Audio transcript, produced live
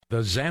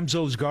The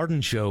Zamzows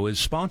Garden Show is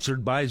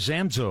sponsored by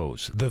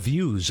Zamzows. The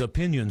views,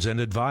 opinions, and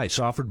advice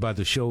offered by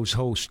the show's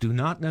hosts do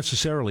not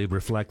necessarily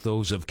reflect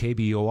those of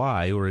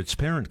KBOI or its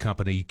parent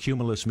company,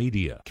 Cumulus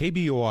Media.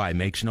 KBOI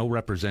makes no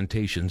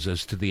representations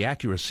as to the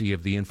accuracy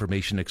of the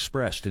information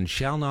expressed and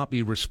shall not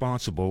be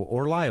responsible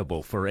or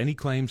liable for any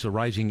claims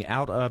arising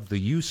out of the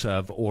use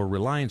of or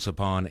reliance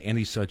upon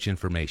any such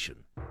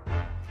information.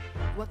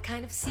 What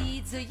kind of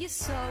seeds are you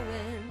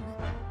sowing?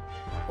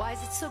 Why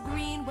is it so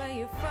green where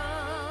you're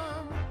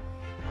from?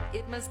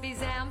 It must be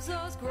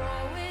Zamzows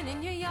growing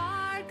in your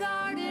yard,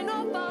 garden,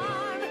 or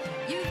farm.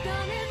 You've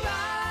done it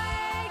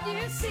right,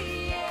 you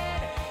see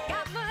it.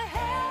 Got the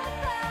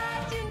help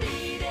that you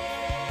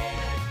needed.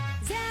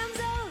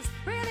 Zamzows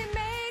really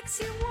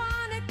makes you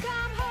wanna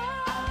come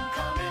home. I'm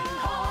coming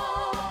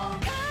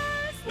home,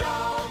 'cause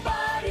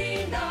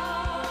nobody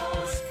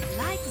knows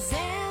like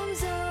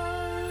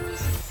Zamzows.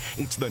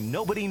 It's the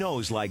Nobody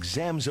Knows Like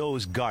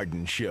Zamzows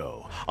Garden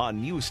Show on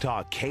News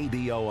Talk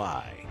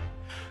KBOI.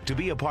 To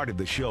be a part of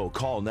the show,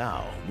 call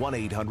now,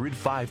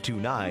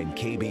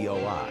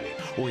 1-800-529-KBOI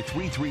or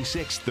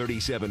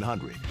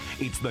 336-3700.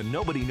 It's the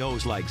Nobody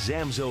Knows Like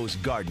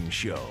Zamzows Garden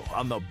Show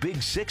on the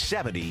Big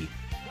 670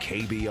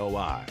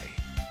 KBOI.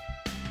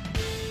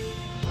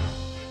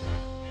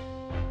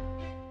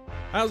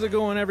 How's it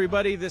going,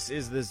 everybody? This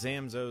is the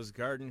Zamzows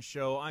Garden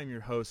Show. I'm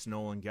your host,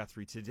 Nolan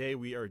Guthrie. Today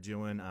we are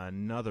doing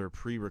another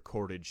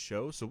pre-recorded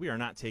show, so we are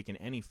not taking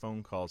any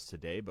phone calls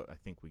today, but I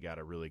think we got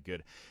a really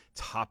good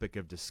topic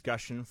of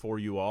discussion for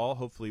you all.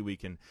 Hopefully we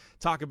can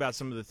talk about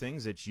some of the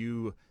things that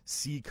you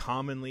see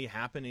commonly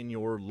happen in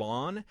your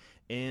lawn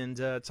and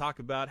talk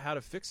about how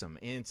to fix them.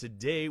 And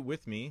today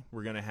with me,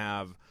 we're going to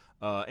have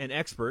an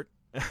expert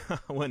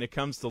when it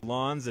comes to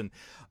lawns and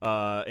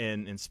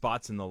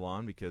spots in the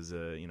lawn, because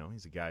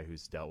he's a guy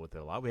who's dealt with it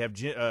a lot. We have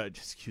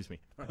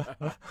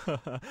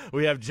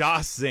we have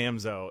Josh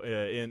Zamzow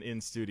in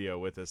studio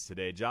with us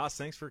today. Josh,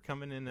 thanks for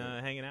coming and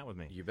hanging out with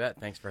me. You bet.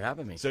 Thanks for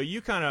having me. So you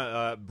kind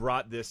of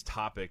brought this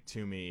topic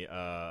to me,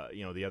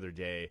 the other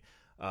day.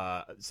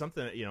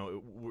 Something,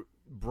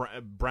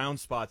 brown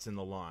spots in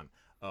the lawn.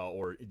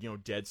 Or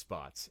dead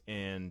spots,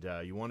 and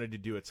you wanted to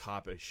do a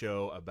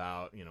show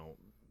about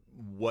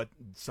what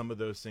some of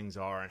those things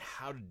are and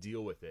how to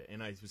deal with it.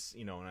 And I was,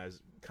 and I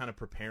was kind of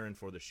preparing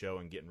for the show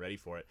and getting ready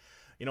for it.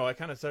 I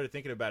kind of started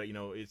thinking about it.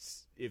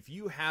 It's, if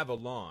you have a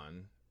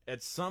lawn,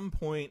 at some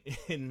point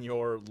in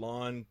your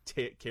lawn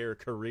care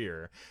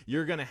career,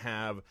 you're going to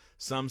have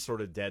some sort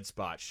of dead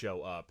spot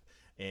show up.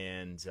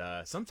 And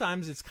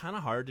sometimes it's kind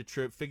of hard to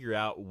figure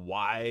out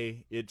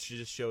why it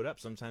just showed up.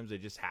 Sometimes they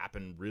just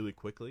happen really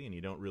quickly, and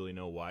you don't really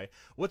know why.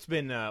 What's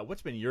been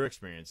your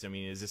experience? I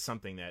mean, is this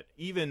something that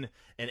even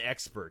an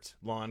expert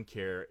lawn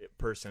care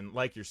person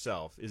like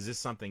yourself, is this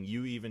something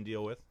you even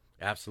deal with?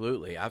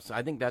 Absolutely. I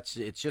think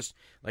it's just,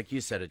 like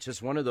you said, it's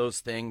just one of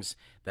those things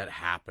that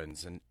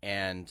happens.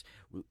 And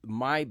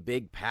my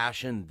big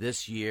passion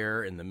this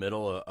year, in the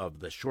middle of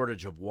the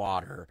shortage of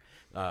water,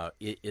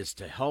 is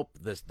to help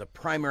the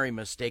primary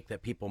mistake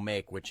that people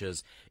make, which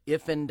is,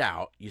 if in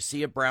doubt, you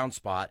see a brown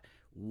spot,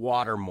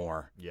 water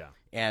more. Yeah.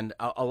 And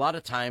a lot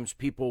of times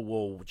people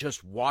will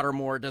just water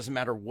more. It doesn't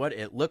matter what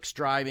it looks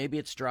dry. Maybe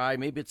it's dry.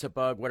 Maybe it's a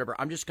bug, whatever.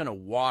 I'm just going to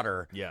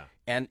water. Yeah.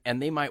 And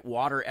they might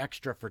water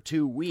extra for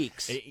 2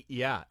 weeks.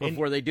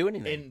 Before they do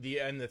anything.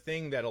 And the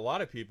thing that a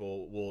lot of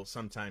people will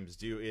sometimes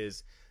do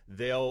is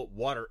they'll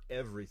water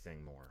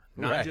everything more.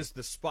 Not just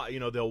the spot,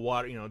 they'll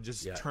water,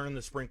 turn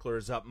the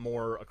sprinklers up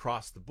more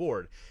across the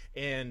board.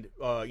 And,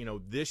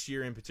 this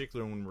year in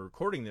particular, when we're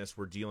recording this,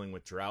 we're dealing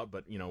with drought,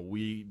 but,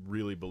 we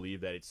really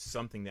believe that it's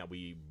something that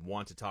we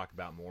want to talk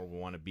about more. We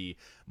want to be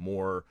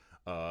more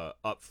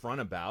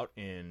upfront about,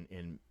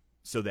 and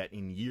so that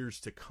in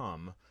years to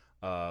come,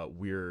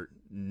 we're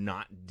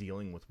not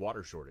dealing with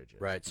water shortages.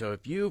 Right. So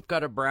if you've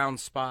got a brown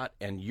spot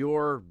and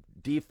your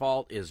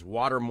default is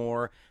water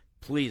more,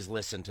 please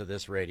listen to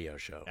this radio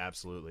show.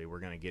 Absolutely. We're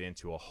going to get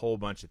into a whole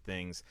bunch of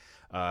things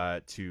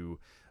to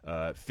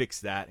fix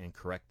that and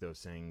correct those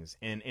things.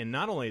 And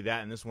not only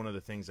that, and this is one of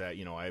the things that,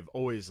 I've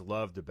always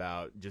loved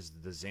about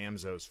just the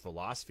Zamzows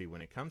philosophy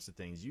when it comes to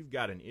things. You've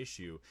got an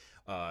issue.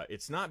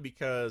 It's not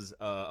because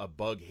a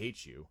bug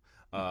hates you.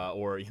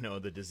 Or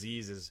the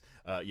disease is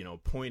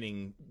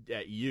pointing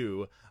at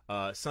you.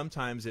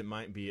 Sometimes it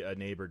might be a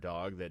neighbor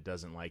dog that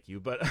doesn't like you,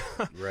 but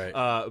right.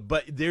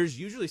 But there's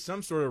usually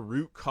some sort of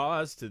root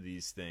cause to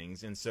these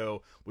things, and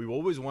so we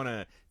always want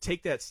to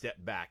take that step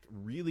back.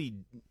 Really,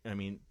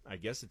 I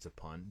guess it's a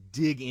pun.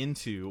 Dig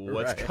into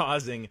what's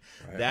causing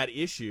that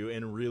issue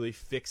and really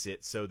fix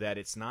it so that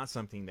it's not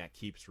something that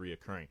keeps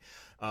reoccurring.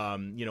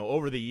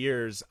 Over the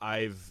years,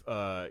 I've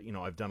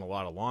done a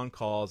lot of lawn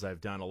calls.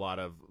 I've done a lot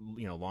of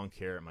lawn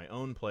care at my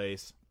own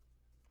place,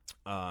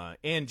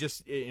 and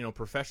just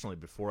professionally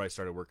before I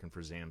started working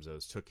for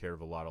Zamzows, took care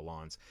of a lot of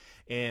lawns.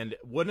 And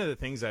one of the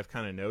things I've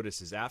kind of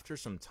noticed is after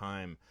some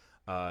time,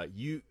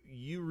 you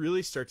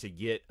really start to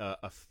get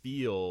a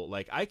feel.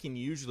 Like, I can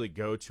usually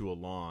go to a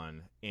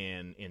lawn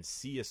and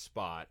see a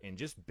spot, and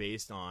just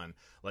based on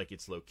like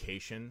its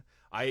location,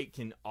 I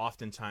can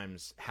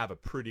oftentimes have a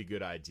pretty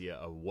good idea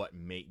of what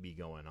may be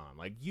going on.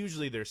 Like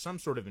usually there's some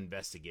sort of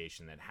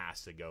investigation that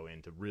has to go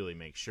in to really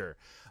make sure.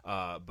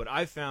 But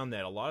I've found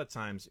that a lot of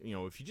times,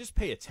 if you just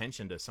pay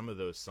attention to some of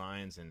those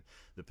signs and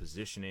the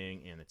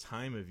positioning and the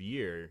time of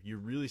year, you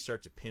really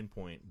start to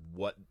pinpoint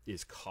what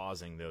is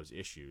causing those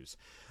issues.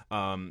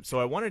 So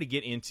I wanted to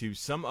get into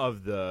some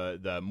of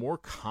the more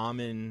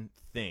common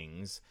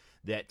things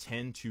that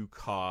tend to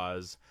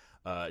cause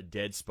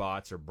dead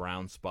spots or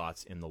brown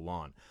spots in the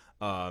lawn.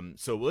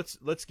 So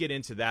let's get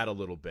into that a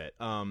little bit.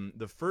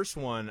 The first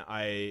one,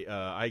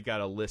 I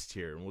got a list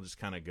here, and we'll just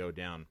kind of go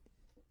down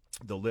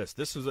the list.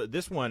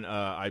 This one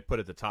I put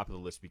at the top of the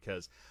list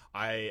because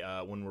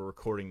when we're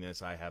recording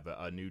this, I have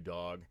a new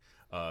dog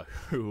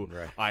who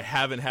Right. I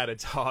haven't had a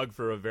dog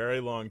for a very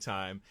long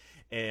time,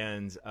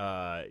 and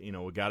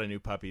we got a new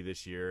puppy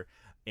this year.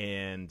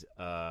 And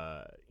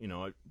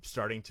I'm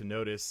starting to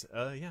notice,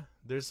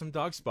 there's some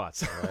dog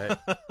spots. Right.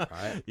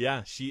 Right.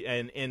 Yeah,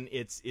 and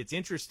it's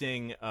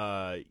interesting.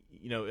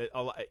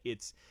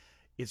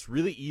 It's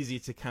really easy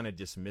to kind of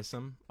dismiss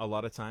them a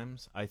lot of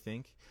times, I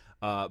think.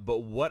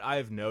 But what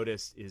I've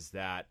noticed is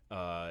that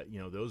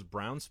those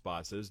brown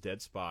spots, those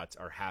dead spots,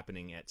 are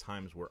happening at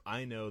times where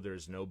I know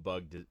there's no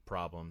bug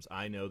problems.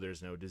 I know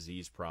there's no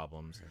disease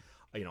problems.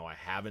 Okay. I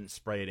haven't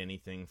sprayed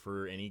anything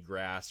for any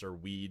grass or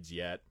weeds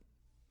yet.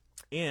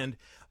 And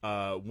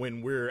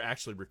when we're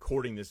actually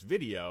recording this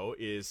video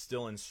is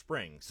still in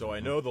spring. So I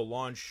know the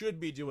lawn should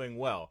be doing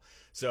well.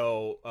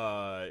 So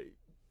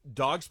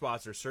dog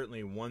spots are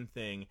certainly one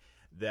thing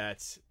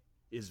that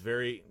is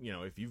very,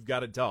 if you've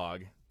got a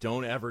dog,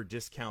 don't ever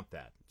discount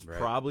that. It's Right.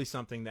 probably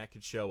something that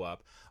could show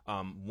up.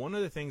 One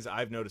of the things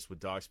I've noticed with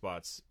dog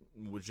spots,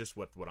 with just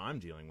what I'm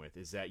dealing with,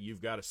 is that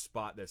you've got a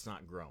spot that's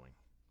not growing,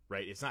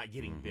 right? It's not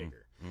getting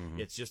bigger.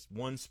 It's just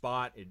one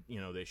spot.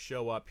 They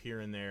show up here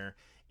and there,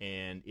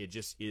 and it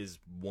just is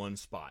one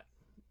spot.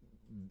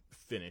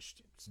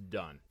 Finished. It's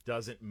done.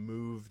 Doesn't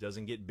move.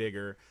 Doesn't get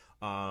bigger.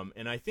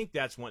 And I think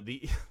that's one.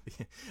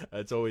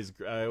 I always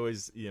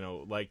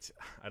liked.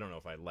 I don't know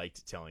if I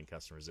liked telling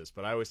customers this,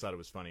 but I always thought it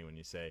was funny when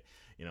you say,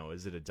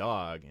 is it a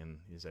dog? And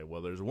you say,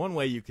 well, there's one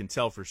way you can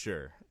tell for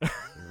sure.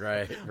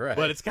 Right. Right.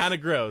 But it's kind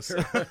of gross.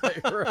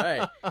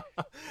 Right.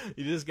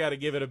 You just got to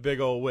give it a big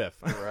old whiff.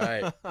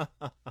 Right.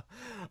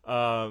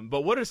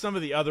 But what are some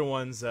of the other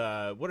ones?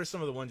 What are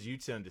some of the ones you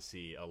tend to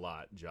see a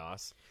lot,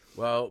 Joss?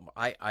 Well,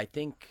 I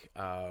think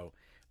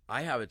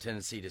I have a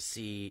tendency to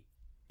see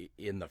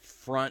in the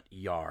front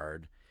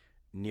yard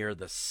near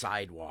the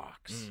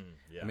sidewalks.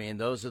 Yeah. I mean,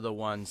 those are the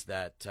ones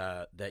that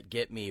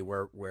get me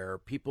where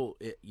people,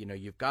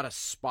 you've got a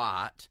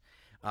spot,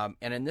 and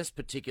in this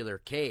particular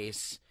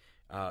case,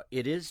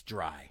 it is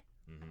dry,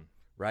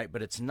 right?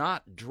 But it's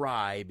not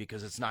dry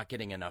because it's not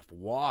getting enough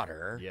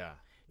water. Yeah.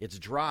 It's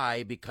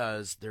dry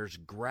because there's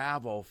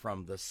gravel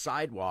from the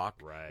sidewalk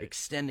Right.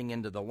 extending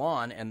into the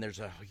lawn, and there's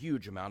a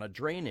huge amount of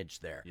drainage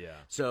there. Yeah.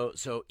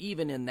 So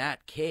even in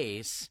that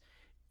case,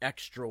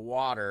 extra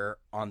water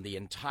on the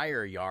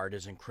entire yard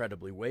is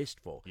incredibly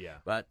wasteful. Yeah.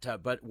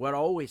 But what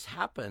always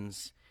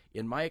happens,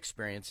 in my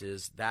experience,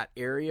 is that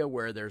area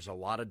where there's a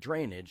lot of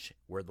drainage,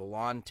 where the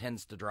lawn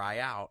tends to dry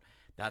out,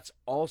 that's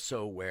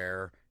also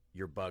where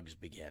your bugs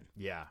begin.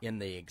 Yeah. In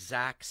the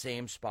exact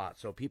same spot.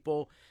 So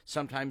people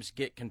sometimes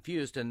get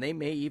confused, and they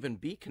may even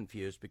be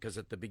confused because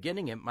at the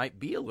beginning it might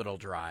be a little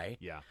dry.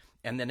 Yeah.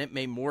 And then it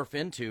may morph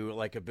into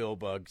like a bill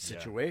bug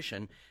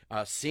situation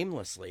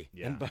seamlessly.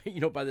 Yeah.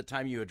 And by the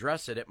time you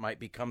address it, it might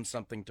become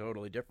something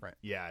totally different.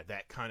 Yeah,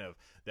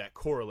 that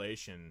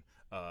correlation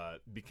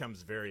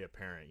becomes very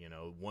apparent.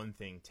 One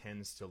thing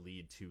tends to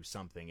lead to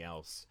something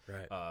else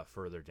Right.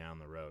 further down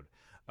the road.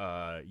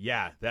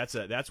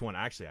 That's one.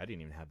 Actually, I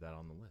didn't even have that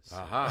on the list.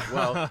 Aha.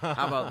 Well,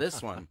 how about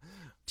this one?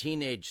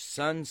 Teenage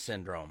son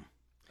syndrome.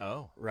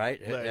 Oh,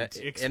 Right?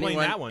 explain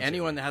that one to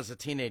Anyone me. that has a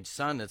teenage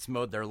son that's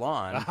mowed their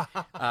lawn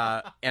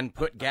and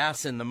put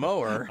gas in the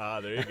mower.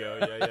 There you go.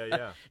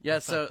 Yeah. Yeah,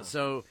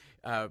 so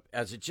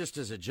as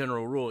a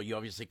general rule, you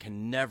obviously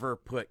can never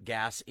put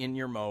gas in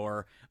your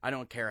mower. I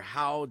don't care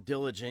how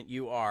diligent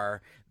you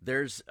are.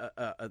 There's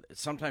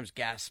sometimes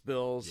gas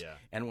spills, Yeah.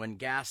 and when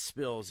gas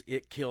spills,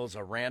 it kills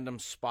a random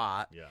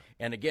spot. Yeah.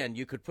 And again,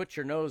 you could put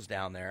your nose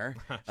down there,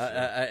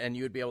 and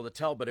you would be able to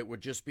tell, but it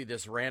would just be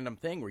this random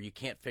thing where you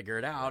can't figure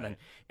it out. Right.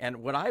 And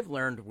what I've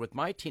learned with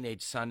my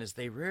teenage son is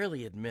they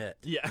rarely admit.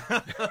 Yeah.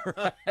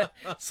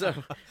 So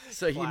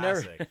you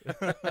never.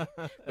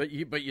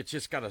 Classic. But you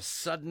just got a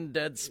sudden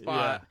dead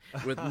spot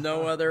with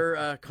no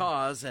other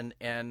cause and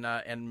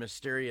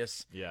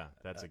mysterious. Yeah,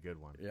 that's a good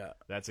one. Yeah.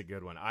 That's a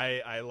good one.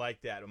 I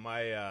like that.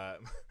 My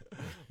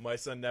my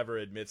son never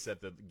admits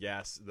that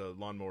the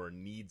lawnmower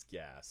needs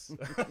gas.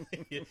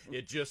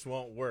 it just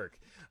won't work.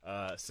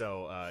 That's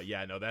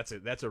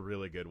a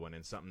really good one,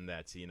 and something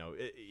that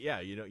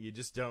you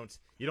just don't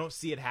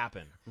see it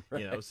happen.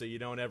 Right. So you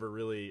don't ever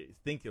really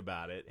think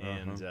about it,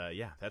 and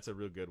that's a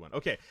real good one.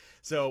 Okay,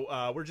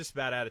 so we're just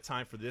about out of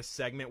time for this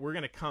segment. We're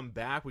gonna come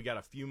back. We got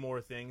a few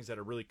more things that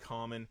are really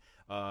common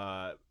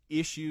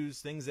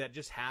issues, things that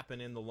just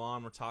happen in the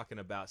lawn. We're talking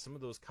about some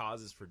of those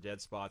causes for dead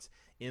spots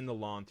in the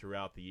lawn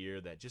throughout the year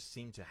that just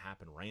seem to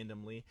happen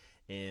randomly.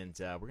 And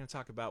we're going to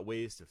talk about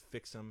ways to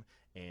fix them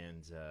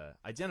and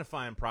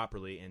identify them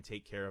properly and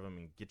take care of them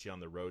and get you on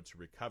the road to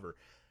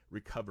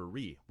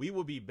recovery. We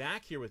will be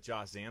back here with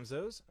Josh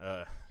Zamzos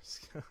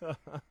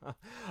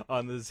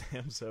on the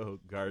Zamzo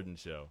Garden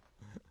Show.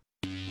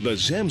 The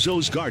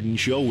Zamzo's Garden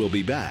Show will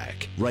be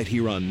back right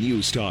here on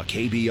News Talk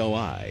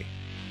KBOI.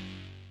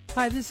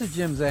 Hi, this is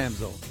Jim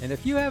Zamzo, and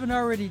if you haven't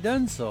already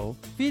done so,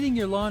 feeding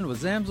your lawn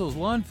with Zamzo's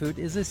lawn food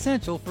is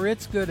essential for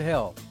its good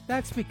health.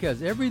 That's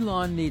because every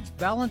lawn needs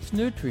balanced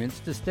nutrients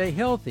to stay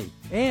healthy,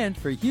 and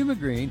for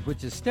Humigreen,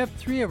 which is step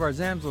 3 of our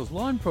Zamzo's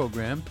lawn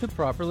program, to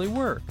properly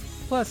work.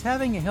 Plus,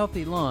 having a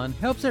healthy lawn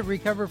helps it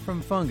recover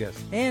from fungus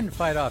and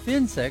fight off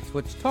insects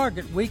which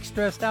target weak,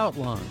 stressed out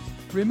lawns.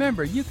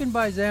 Remember, you can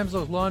buy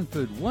Zamzo's lawn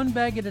food 1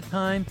 bag at a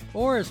time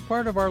or as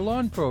part of our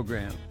lawn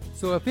program.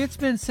 So if it's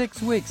been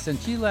 6 weeks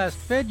since you last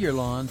fed your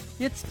lawn,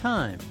 it's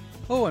time.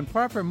 Oh, and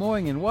proper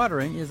mowing and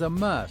watering is a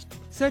must.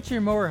 Set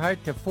your mower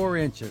height to 4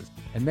 inches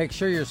and make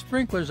sure your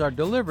sprinklers are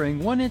delivering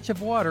 1 inch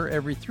of water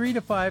every 3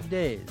 to 5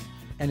 days.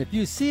 And if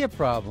you see a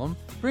problem,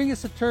 bring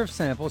us a turf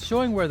sample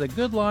showing where the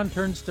good lawn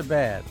turns to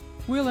bad.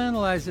 We'll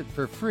analyze it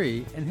for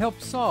free and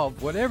help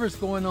solve whatever's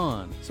going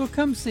on. So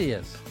come see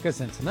us, because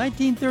since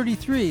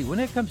 1933, when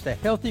it comes to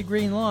healthy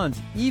green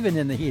lawns, even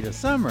in the heat of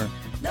summer,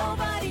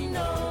 Nobody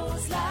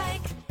knows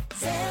like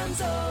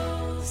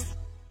Zamzo's.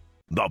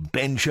 The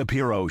Ben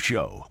Shapiro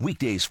Show,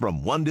 weekdays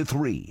from 1 to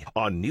 3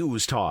 on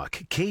News Talk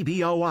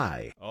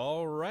KBOI.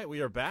 All right,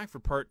 we are back for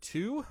part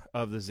 2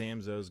 of the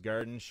Zamzo's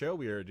Garden Show.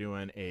 We are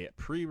doing a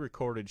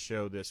pre-recorded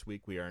show this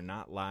week. We are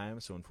not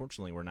live, so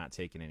unfortunately we're not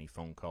taking any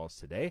phone calls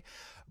today.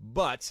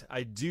 But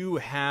I do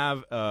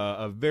have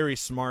a very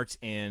smart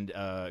and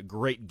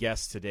great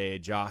guest today.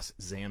 Josh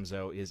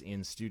Zamzo is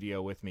in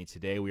studio with me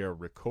today. We are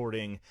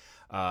recording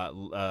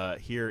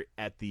here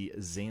at the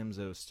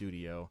Zamzo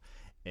studio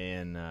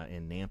in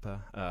Nampa,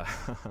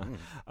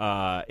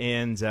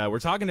 and we're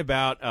talking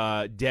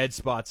about dead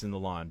spots in the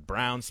lawn,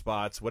 brown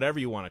spots, whatever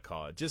you want to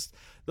call it, just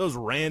those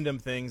random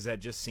things that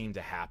just seem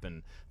to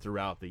happen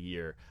throughout the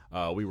year.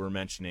 We were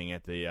mentioning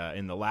at the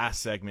in the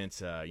last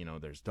segment,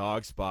 there's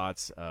dog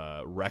spots,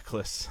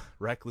 reckless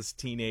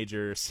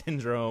teenager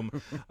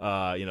syndrome.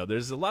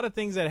 There's a lot of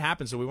things that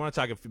happen, so we want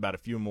to talk about a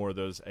few more of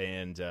those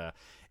and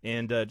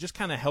just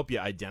kind of help you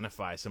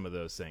identify some of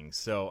those things.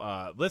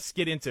 So let's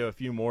get into a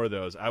few more of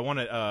those. I want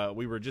to.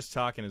 We were just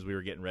talking as we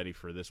were getting ready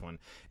for this one,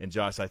 and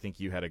Josh, I think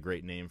you had a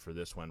great name for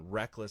this one: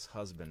 reckless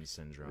husband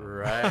syndrome.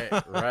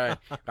 Right.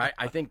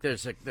 I think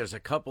there's a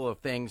couple of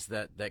things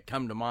that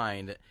come to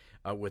mind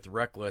with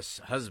reckless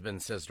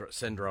husband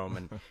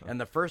syndrome, and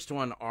the first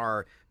one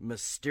are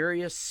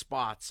mysterious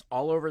spots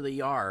all over the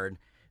yard.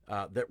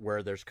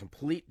 Where there's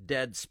complete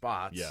dead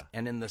spots, yeah.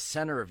 And in the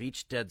center of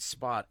each dead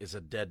spot is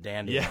a dead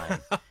dandelion.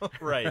 Yeah,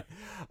 right.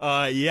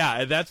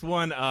 Yeah, that's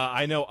one.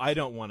 I know I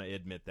don't want to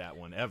admit that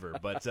one ever,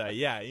 but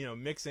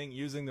mixing,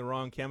 using the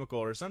wrong chemical,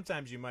 or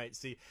sometimes you might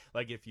see,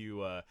 like if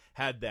you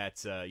had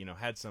that,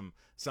 had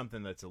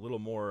something that's a little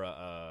more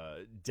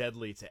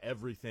deadly to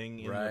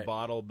everything in the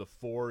bottle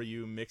before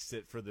you mixed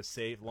it for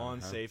the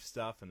lawn safe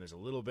stuff, and there's a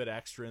little bit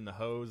extra in the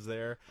hose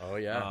there. Oh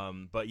yeah.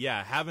 But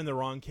yeah, having the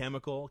wrong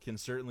chemical can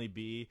certainly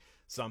be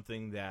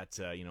something that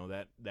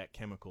that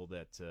chemical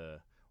that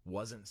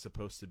wasn't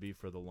supposed to be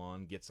for the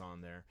lawn gets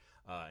on there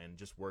and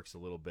just works a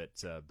little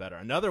bit better.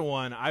 Another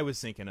one I was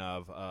thinking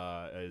of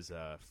is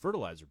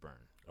fertilizer burn.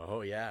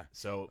 Oh yeah.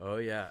 So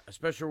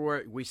especially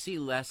where we see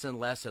less and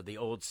less of the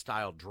old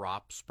style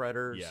drop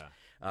spreaders.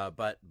 Yeah.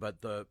 But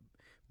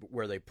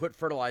where they put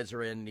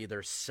fertilizer in,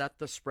 either set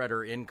the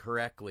spreader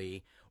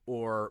incorrectly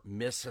or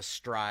miss a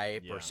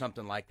stripe or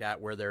something like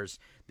that, where there's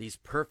these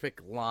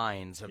perfect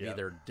lines of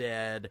either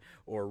dead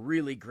or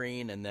really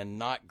green and then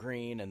not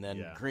green and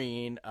then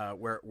green,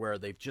 where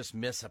they've just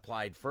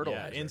misapplied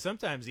fertilizer. Yeah, and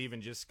sometimes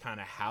even just kind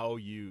of how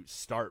you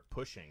start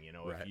pushing,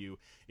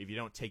 if you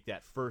don't take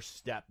that first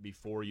step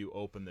before you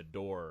open the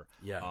door,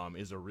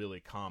 is a really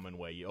common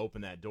way. You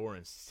open that door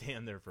and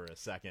stand there for a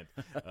second.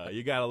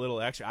 You got a little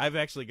extra. I've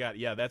actually got,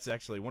 that's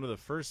actually one of the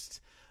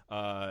first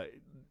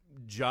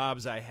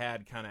jobs I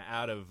had kind of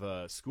out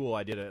of school.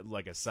 I did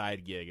a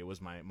side gig. It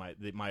was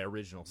my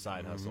original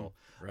side hustle.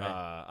 Right.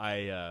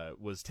 I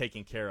was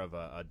taking care of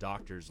a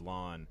doctor's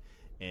lawn,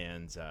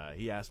 and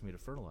he asked me to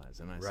fertilize,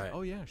 and I said,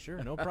 "Oh yeah,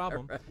 sure, no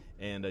problem."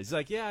 And he's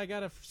like, "Yeah, I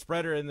got a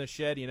spreader in the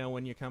shed.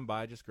 When you come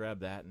by, just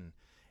grab that."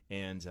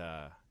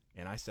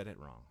 And I said it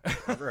wrong.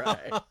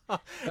 Right.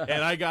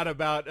 And I got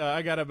about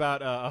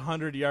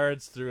 100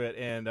 yards through it,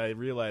 and I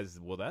realized,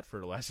 well, that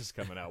fertilizer's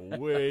coming out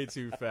way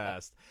too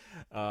fast.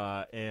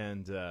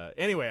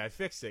 Anyway, I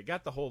fixed it,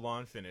 got the whole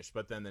lawn finished.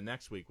 But then the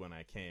next week when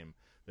I came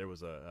there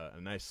was a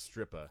nice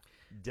strip of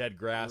dead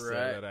grass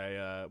there that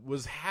I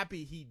was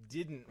happy he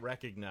didn't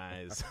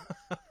recognize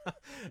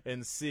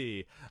and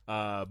see.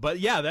 But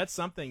yeah, that's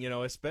something,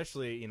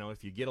 especially,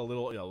 if you get a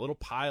little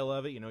pile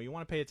of it, you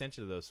want to pay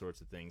attention to those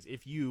sorts of things.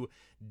 If you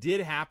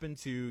did happen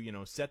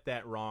to, set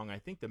that wrong, I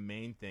think the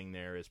main thing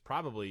there is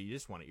probably you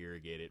just want to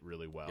irrigate it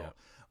really well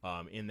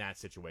in that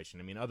situation.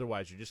 I mean,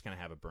 otherwise you're just going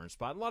to have a burn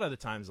spot. A lot of the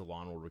times the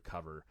lawn will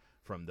recover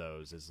from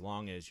those as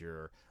long as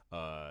you're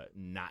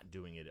not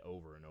doing it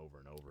over and over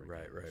and over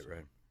again.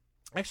 Right.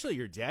 Actually,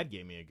 your dad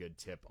gave me a good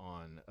tip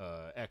on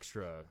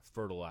extra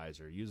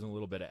fertilizer. Using a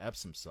little bit of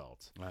Epsom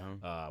salt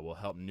will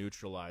help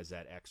neutralize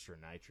that extra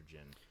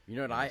nitrogen. You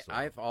know what?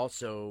 I've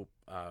also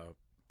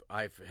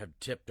have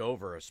tipped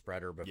over a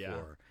spreader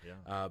before.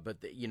 Yeah.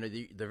 But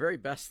the very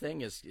best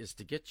thing is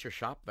to get your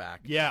shop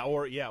vac. Yeah,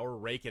 or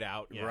rake it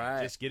out. Yeah,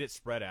 right. Just get it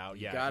spread out.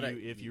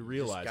 If you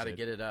realize just gotta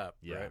get it up.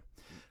 Yeah, right?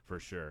 for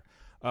sure.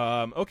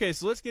 Okay,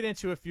 so let's get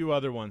into a few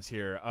other ones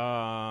here.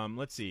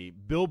 Let's see.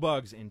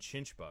 Billbugs and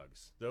chinch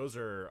bugs. Those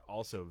are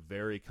also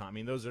very common. I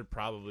mean, those are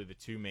probably the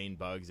two main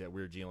bugs that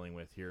we're dealing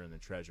with here in the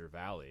Treasure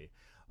Valley.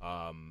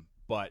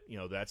 But,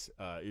 that's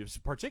it was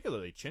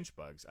particularly chinch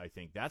bugs. I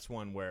think that's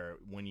one where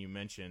when you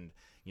mentioned,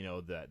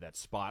 that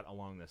spot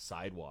along the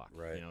sidewalk,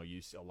 right.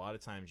 A lot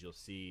of times you'll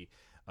see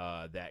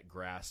that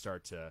grass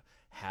start to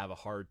have a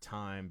hard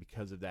time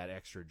because of that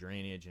extra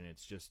drainage, and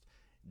it's just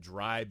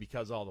dry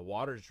because all the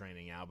water's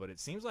draining out. But it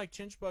seems like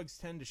chinch bugs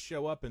tend to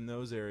show up in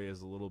those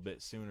areas a little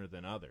bit sooner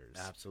than others.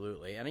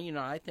 Absolutely. And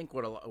I think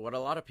what a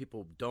lot of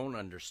people don't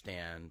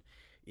understand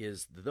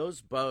is those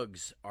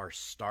bugs are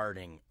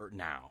starting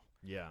now.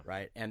 Yeah.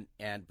 Right.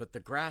 But the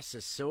grass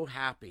is so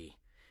happy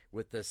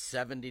with the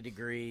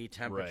 70-degree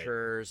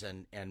temperatures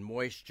and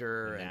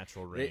moisture, and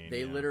natural rain.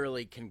 They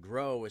literally can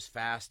grow as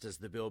fast as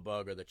the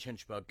billbug or the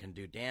chinch bug can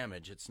do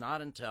damage. It's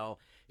not until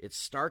it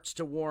starts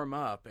to warm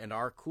up and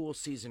our cool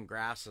season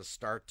grasses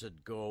start to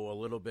go a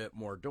little bit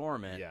more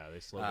dormant. Yeah, they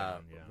slow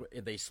down.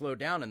 They slow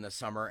down in the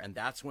summer, and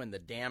that's when the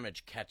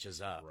damage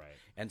catches up. Right.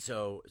 And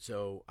so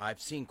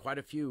I've seen quite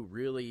a few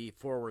really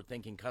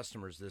forward-thinking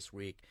customers this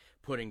week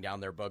putting down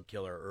their bug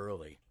killer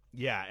early.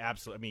 Yeah,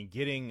 absolutely. I mean,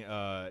 getting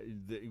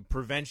the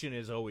prevention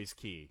is always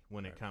key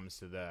when it comes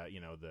to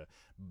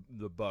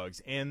the bugs.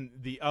 And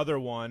the other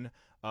one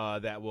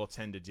that we'll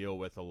tend to deal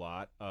with a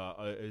lot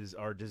is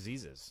our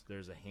diseases.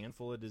 There's a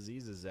handful of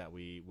diseases that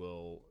we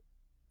will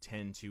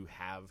tend to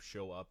have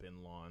show up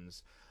in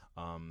lawns,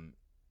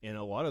 and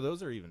a lot of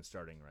those are even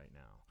starting right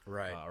now,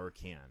 right? Or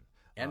can.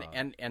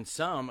 And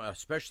some,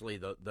 especially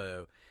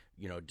the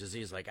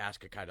disease like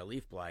Ascochyta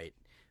leaf blight.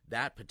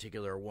 That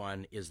particular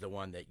one is the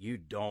one that you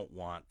don't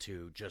want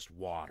to just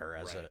water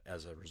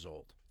as a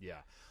result. Yeah.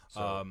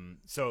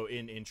 So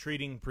in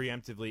treating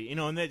preemptively,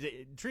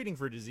 and treating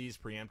for disease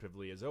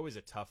preemptively is always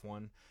a tough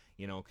one,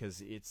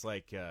 because it's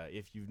like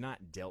if you've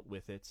not dealt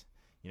with it,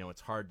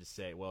 it's hard to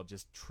say, well,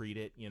 just treat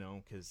it,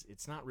 because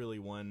it's not really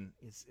one.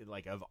 It's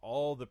like of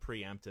all the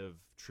preemptive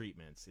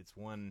treatments, it's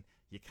one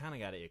you kind of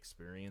got to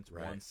experience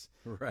once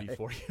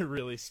before you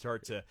really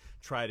start to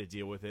try to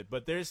deal with it.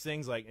 But there's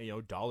things like,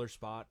 dollar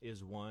spot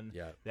is one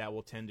that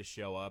will tend to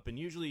show up. And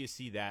usually you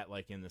see that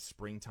like in the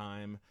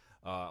springtime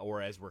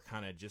or as we're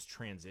kind of just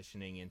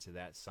transitioning into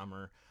that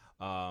summer.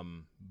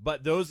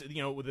 But those,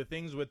 the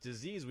things with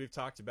disease, we've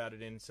talked about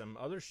it in some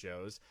other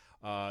shows.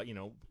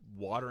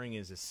 Watering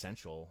is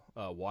essential.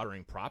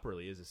 Watering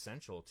properly is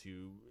essential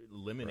to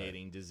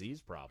eliminating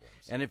disease problems.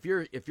 And if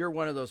you're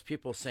one of those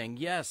people saying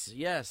yes,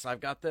 I've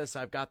got this,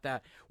 I've got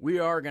that, we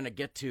are going to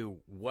get to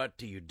what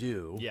do you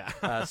do?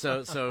 Yeah.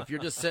 So if you're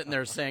just sitting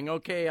there saying,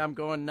 okay, I'm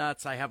going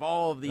nuts, I have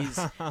all of these,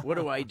 what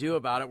do I do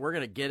about it? We're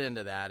going to get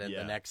into that in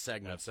the next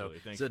segment.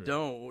 Absolutely. So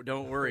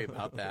don't worry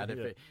about that,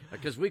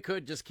 because we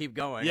could just keep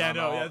going. Yeah,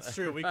 that's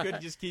true. We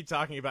could just keep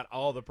talking about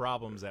all the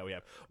problems that we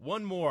have.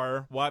 One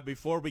more,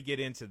 before we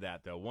get into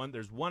that though,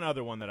 there's one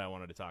other one that I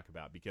wanted to talk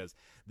about, because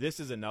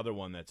this is another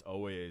one that's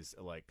always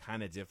like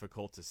kind of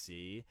difficult to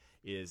see,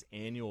 is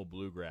annual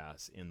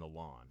bluegrass in the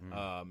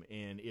lawn.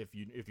 And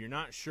if you're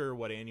not sure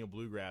what annual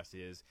bluegrass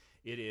is,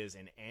 it is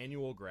an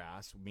annual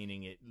grass,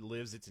 meaning it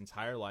lives its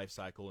entire life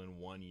cycle in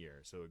 1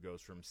 year. So it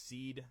goes from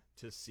seed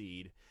to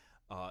seed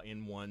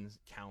in one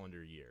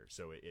calendar year.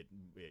 So it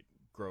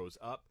grows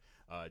up.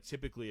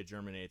 Typically it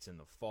germinates in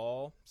the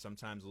fall,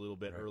 sometimes a little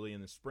bit early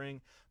in the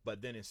spring,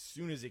 but then as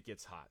soon as it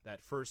gets hot,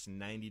 that first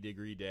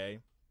 90-degree day,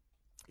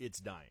 it's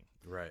dying.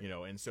 Right.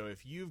 And so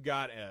if you've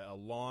got a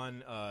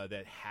lawn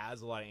that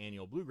has a lot of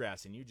annual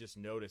bluegrass and you just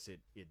notice it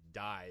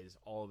dies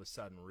all of a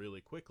sudden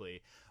really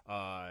quickly,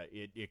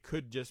 it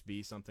could just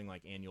be something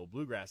like annual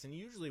bluegrass. And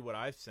usually what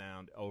I've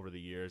found over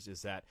the years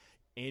is that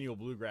annual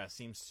bluegrass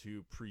seems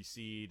to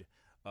precede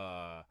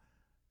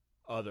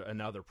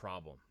another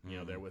problem.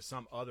 There was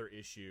some other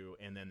issue,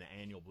 and then the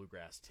annual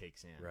bluegrass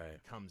takes in,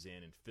 comes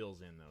in and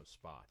fills in those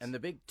spots. And the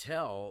big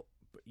tell,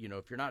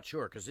 if you're not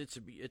sure, because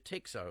it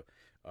takes a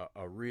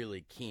a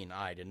really keen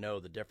eye to know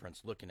the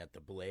difference looking at the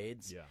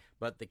blades. Yeah.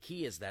 But the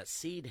key is that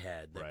seed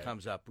head that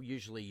comes up.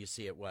 Usually you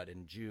see it,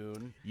 in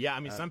June? Yeah, I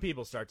mean, some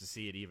people start to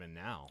see it even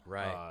now.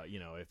 Right.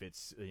 If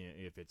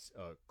it's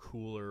a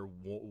cooler,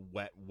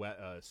 wet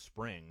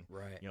spring,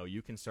 right.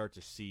 You can start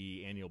to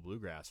see annual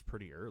bluegrass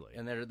pretty early.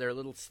 And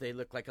they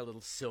look like a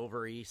little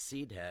silvery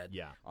seed head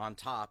on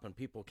top, and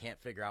people can't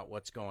figure out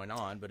what's going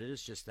on, but it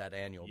is just that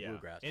annual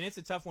bluegrass. And it's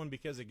a tough one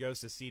because it goes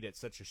to seed at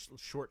such a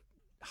short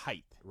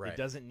height. Right. It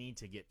doesn't need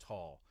to get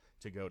tall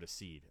to go to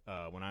seed.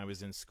 When I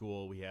was in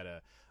school, we had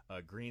a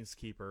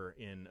greenskeeper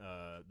in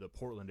the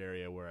Portland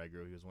area where I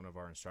grew. He was one of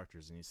our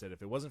instructors, and he said,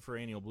 if it wasn't for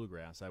annual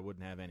bluegrass, I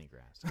wouldn't have any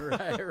grass.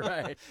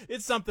 Right.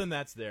 It's something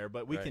that's there,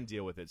 but we can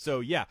deal with it. So,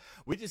 yeah,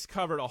 we just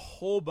covered a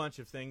whole bunch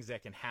of things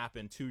that can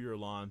happen to your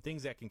lawn,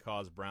 things that can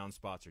cause brown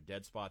spots or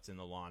dead spots in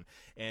the lawn.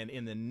 And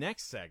in the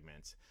next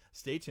segment,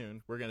 stay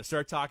tuned. We're going to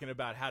start talking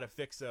about how to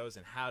fix those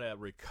and how to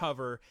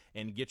recover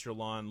and get your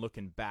lawn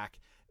looking back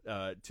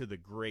to the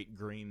great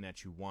green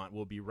that you want.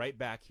 We'll be right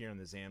back here on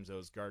the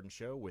Zamzows Garden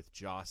Show with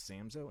Joss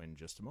Zamzo in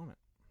just a moment.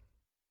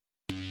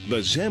 The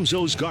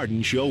Zamzows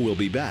Garden Show will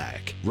be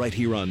back right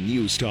here on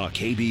News Talk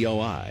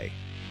KBOI.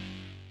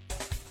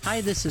 Hi,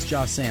 this is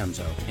Joss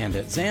Zamzo, and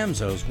at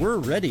Zamzows, we're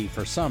ready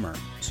for summer.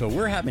 So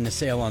we're having a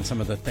sale on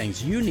some of the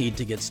things you need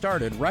to get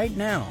started right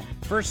now.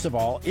 First of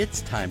all,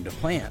 it's time to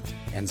plant.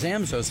 And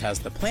Zamzows has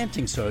the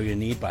planting soil you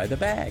need by the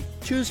bag.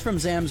 Choose from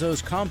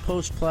Zamzows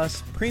Compost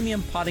Plus,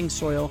 Premium Potting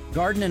Soil,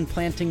 Garden and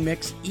Planting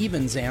Mix,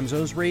 even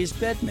Zamzows Raised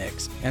Bed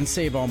Mix. And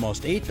save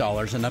almost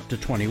 $8 and up to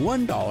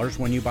 $21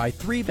 when you buy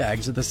 3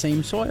 bags of the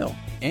same soil.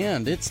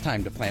 And it's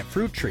time to plant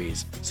fruit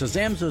trees. So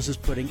Zamzows is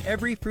putting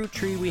every fruit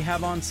tree we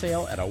have on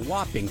sale at a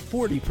whopping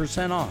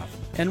 40% off.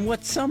 And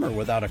what's summer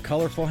without a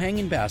colorful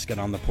hanging basket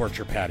on the porch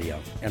or patio?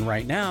 And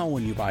right now,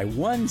 when you buy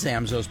 1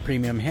 Zamzows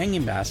Premium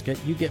Hanging Basket,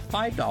 you get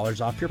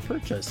 $5 off your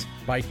purchase.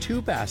 Buy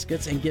 2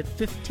 baskets and get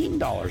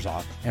 $15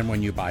 off. And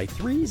when you buy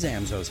 3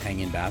 Zamzows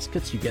Hanging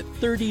Baskets, you get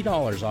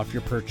 $30 off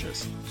your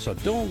purchase. So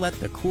don't let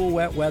the cool,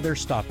 wet weather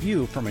stop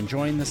you from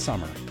enjoying the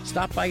summer.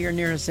 Stop by your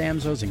nearest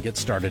Zamzows and get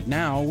started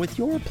now with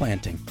your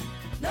planting.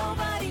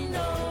 Nobody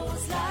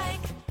knows like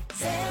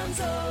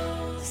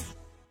Zamzows.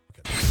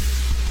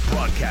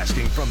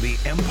 Broadcasting from the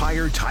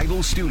Empire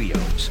Title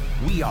Studios,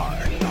 we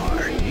are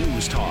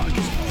News Talk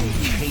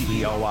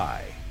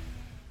KBOI.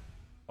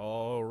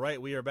 All right,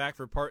 we are back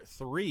for part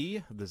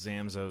 3 of the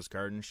Zamzows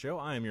Garden Show.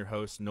 I am your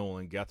host,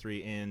 Nolan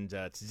Guthrie, and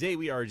today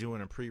we are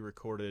doing a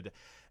pre-recorded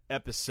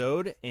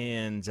episode,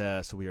 and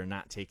so we are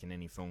not taking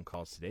any phone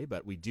calls today,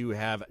 but we do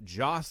have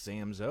Joss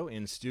Zamzo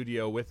in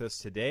studio with us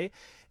today,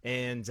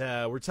 and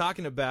we're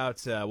talking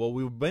about,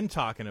 we've been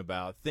talking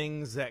about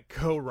things that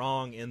go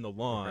wrong in the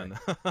lawn.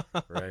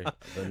 Right.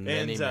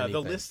 And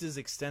the list is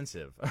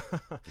extensive.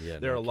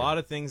 There are a lot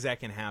of things that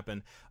can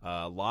happen,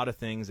 a lot of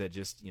things that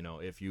just,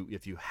 if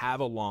you have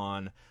a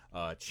lawn,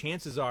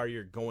 chances are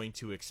you're going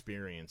to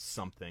experience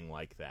something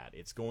like that.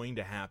 It's going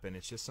to happen.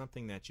 It's just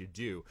something that you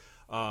do,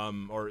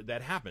 or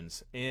that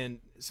happens. And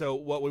so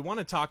what we want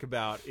to talk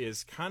about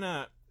is kind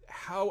of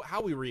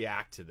how we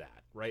react to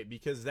that, right?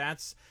 Because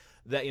that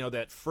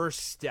first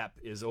step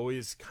is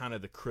always kind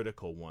of the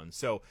critical one.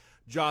 So,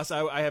 Joss,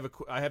 I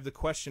have the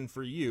question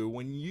for you.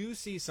 When you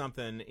see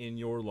something in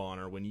your lawn,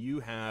 or when you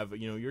have,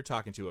 you're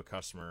talking to a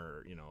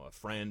customer, a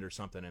friend or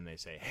something, and they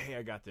say, "Hey,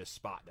 I got this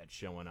spot that's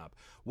showing up."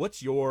 What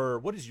is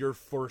your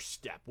first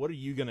step? What are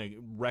you going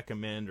to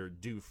recommend or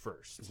do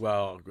first?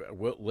 Well,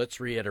 let's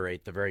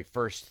reiterate the very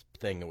first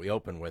thing that we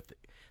open with.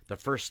 The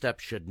first step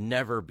should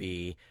never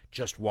be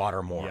just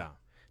water more. Yeah.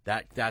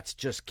 That's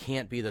just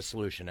can't be the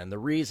solution. And the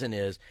reason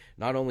is,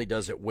 not only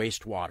does it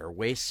waste water,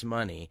 wastes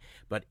money,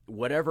 but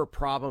whatever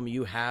problem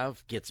you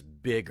have gets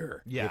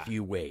bigger if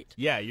you wait.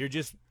 Yeah, you're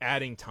just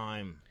adding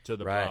time to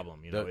the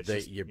problem.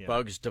 Your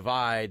bugs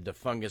divide, the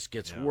fungus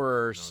gets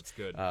worse. No, it's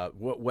good.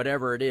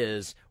 Whatever it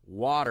is,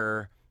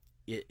 water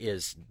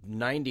is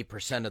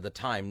 90% of the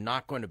time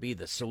not going to be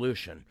the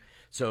solution.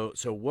 So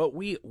what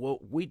we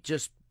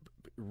just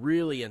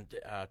really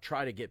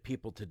try to get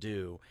people to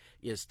do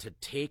is to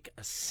take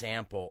a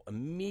sample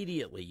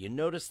immediately. You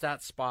notice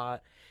that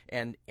spot,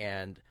 and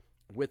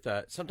with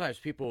sometimes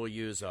people will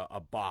use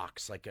a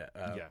box, like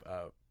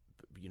a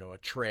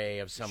tray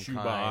of some shoe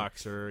kind,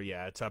 box, or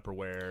a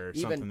Tupperware,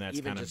 something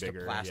that's kind of just bigger,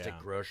 a plastic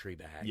grocery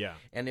bag. Yeah.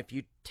 And if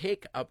you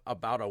take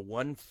about a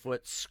 1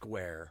 foot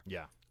square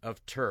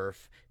of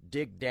turf,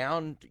 dig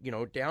down,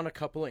 down a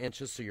couple of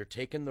inches, so you're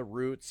taking the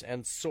roots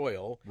and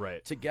soil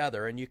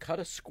together, and you cut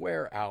a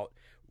square out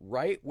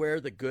right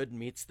where the good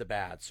meets the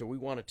bad. So we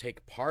want to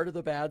take part of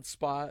the bad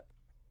spot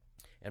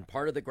and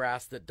part of the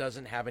grass that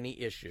doesn't have any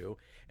issue,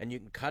 and you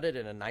can cut it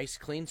in a nice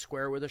clean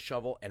square with a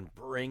shovel and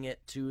bring it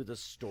to the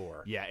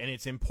store. Yeah, and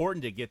it's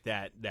important to get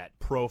that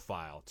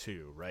profile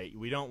too, right?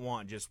 We don't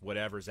want just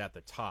whatever's at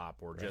the top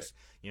or just,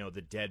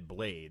 the dead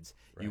blades.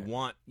 Right. You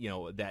want,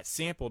 that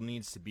sample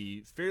needs to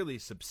be fairly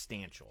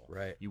substantial.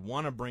 Right. You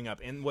want to bring up,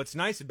 and what's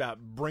nice about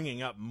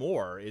bringing up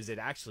more is it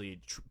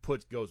actually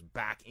goes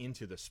back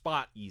into the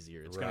spot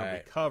easier. It's going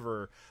to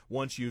recover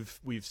once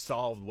we've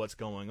solved what's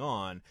going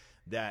on.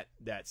 That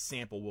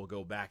sample will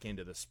go back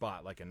into the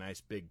spot like a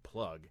nice big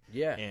plug.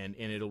 Yeah. And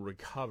it'll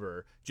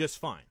recover just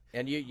fine.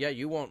 And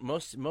you won't,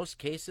 most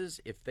cases,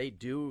 if they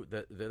do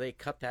they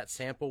cut that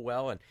sample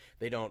well and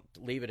they don't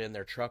leave it in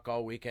their truck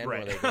all weekend,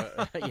 right?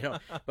 Where they go,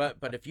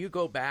 but if you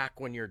go back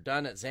when you're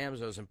done at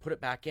Zamzows and put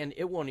it back in,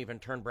 it won't even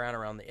turn brown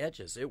around the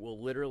edges. It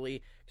will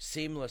literally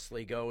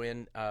seamlessly go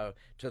in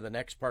to the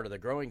next part of the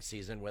growing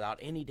season without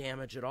any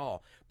damage at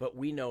all. But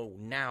we know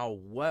now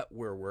what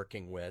we're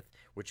working with,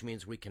 which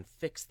means we can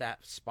fix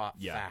that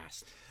spot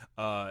fast.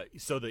 And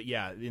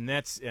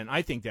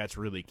I think that's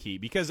really key,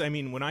 because I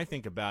mean, when I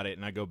think about it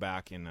and I go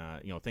back and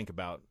think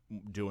about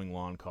doing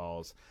lawn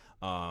calls,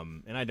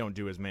 and I don't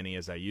do as many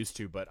as I used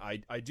to, but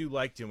I do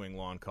like doing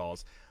lawn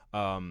calls.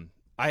 I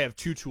have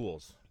two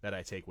tools that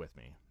I take with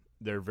me.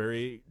 They're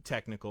very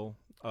technical,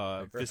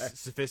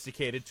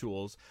 sophisticated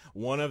tools.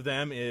 One of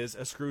them is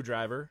a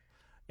screwdriver,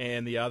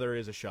 and the other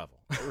is a shovel.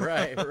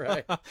 Right.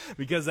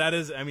 Because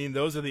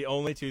those are the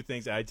only two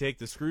things. I take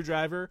the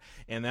screwdriver,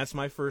 and that's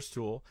my first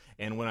tool.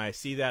 And when I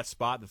see that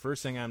spot, the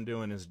first thing I'm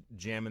doing is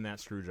jamming that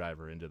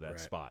screwdriver into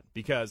that spot,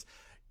 because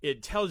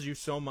it tells you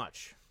so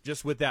much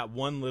just with that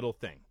one little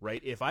thing,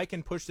 right? If I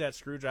can push that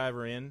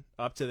screwdriver in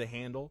up to the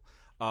handle,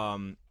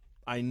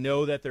 I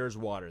know that there's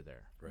water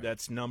there. Right.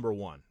 That's number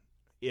one.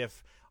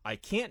 If I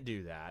can't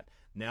do that,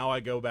 now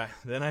I go back,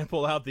 then I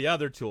pull out the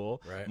other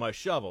tool, my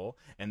shovel,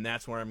 and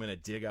that's where I'm going to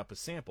dig up a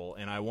sample.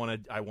 And I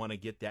want to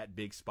get that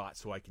big spot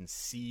so I can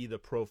see the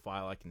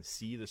profile, I can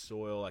see the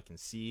soil, I can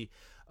see,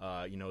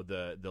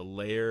 the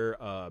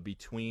layer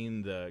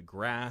between the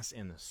grass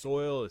and the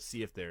soil, to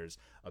see if there's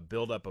a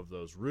buildup of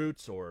those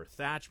roots or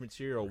thatch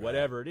material,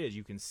 whatever it is.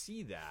 You can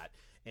see that,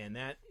 and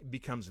that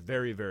becomes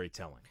very, very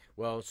telling.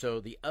 Well, so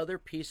the other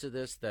piece of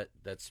this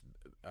that's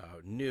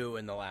new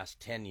in the last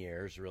 10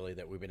 years, really,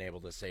 that we've been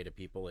able to say to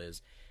people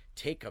is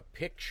take a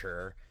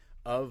picture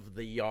of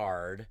the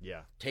yard,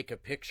 take a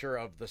picture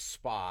of the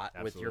spot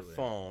with your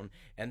phone,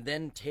 and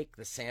then take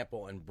the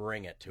sample and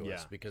bring it to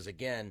us. Because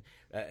again,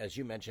 as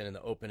you mentioned in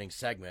the opening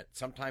segment,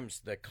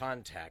 sometimes the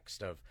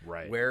context of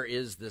where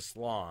is this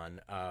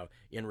lawn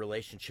in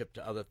relationship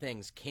to other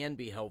things can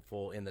be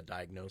helpful in the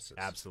diagnosis.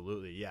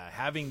 Absolutely, yeah.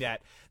 Having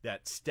that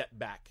step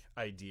back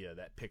idea,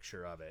 that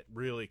picture of it,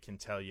 really can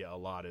tell you a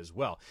lot as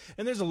well.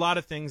 And there's a lot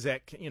of things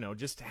that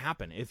just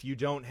happen if you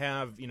don't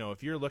have,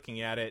 if you're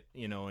looking at it,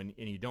 and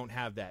you don't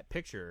have that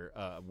picture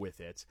with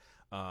it,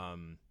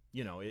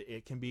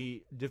 it can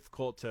be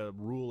difficult to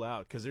rule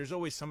out, because there's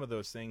always some of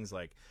those things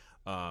like,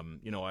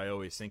 I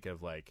always think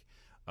of like,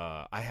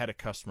 I had a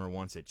customer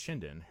once at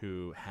Chinden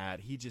who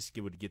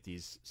would get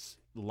these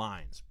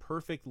lines,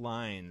 perfect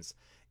lines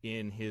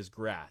in his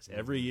grass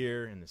every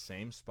year in the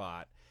same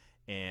spot,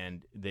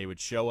 and they would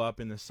show up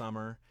in the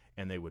summer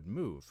and they would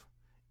move.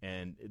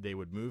 And they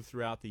would move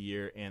throughout the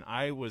year, and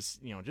I was,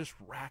 just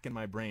racking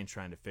my brain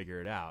trying to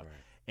figure it out. Right.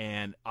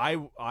 And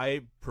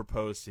I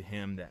proposed to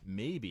him that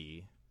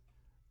maybe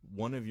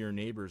one of your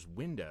neighbor's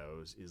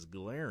windows is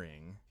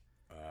glaring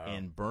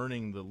and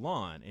burning the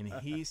lawn. And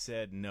he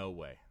said, no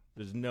way.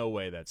 There's no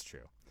way that's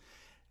true.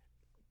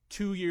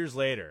 2 years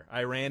later,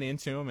 I ran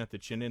into him at the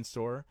Chinden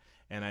store,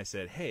 and I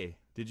said, hey,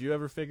 did you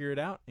ever figure it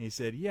out? And he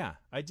said, yeah,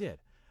 I did.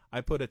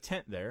 I put a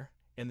tent there,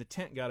 and the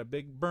tent got a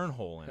big burn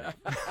hole in it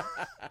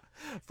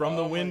from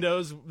the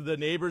windows, the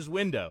neighbor's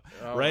window,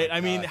 right?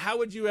 I mean, how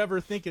would you ever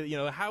think of,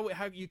 how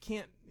you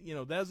can't,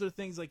 those are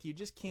things like you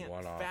just can't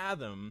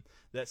fathom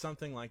that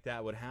something like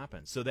that would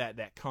happen. So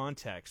that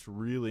context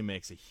really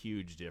makes a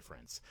huge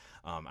difference.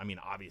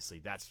 Obviously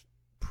that's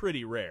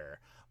pretty rare.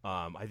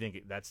 I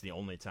think that's the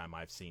only time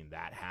I've seen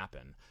that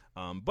happen.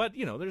 But,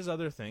 there's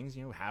other things,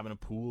 having a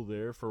pool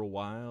there for a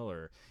while,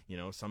 or,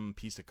 some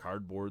piece of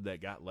cardboard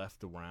that got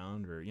left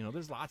around, or,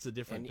 there's lots of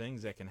different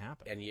things that can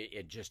happen. And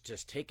it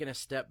just taking a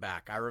step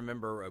back. I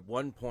remember at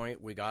one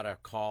point we got a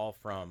call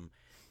from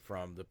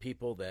the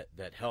people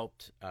that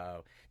helped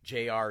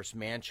JR's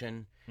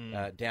mansion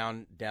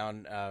down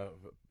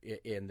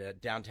in the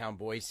downtown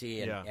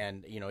Boise,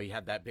 and he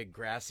had that big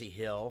grassy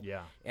hill,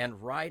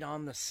 and right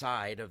on the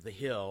side of the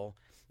hill,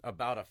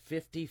 about a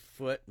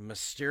 50-foot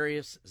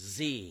mysterious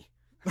Z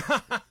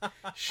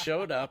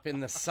showed up in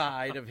the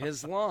side of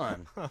his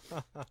lawn,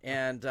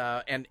 and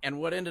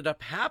what ended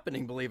up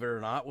happening, believe it or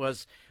not,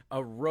 was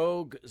a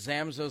rogue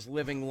Zamzows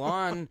Living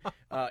Lawn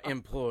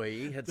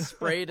employee had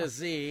sprayed a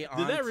Z on.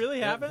 Did that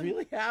really happen? That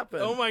really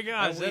happened. Oh my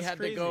gosh, and we that's had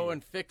crazy. to go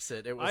and fix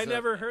it. It was I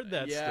never heard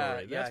that yeah,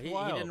 story. Yeah, That's he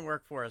wild. didn't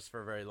work for us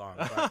for very long,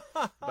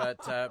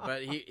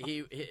 but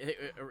he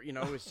you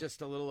know, was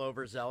just a little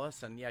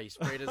overzealous, and yeah, he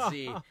sprayed a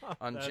Z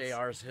on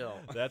JR's hill.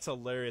 That's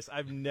hilarious.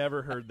 I've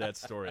never heard that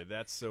story.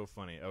 That's so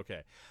funny.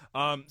 Okay.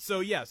 So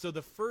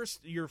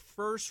your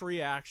first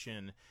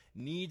reaction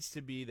needs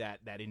to be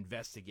that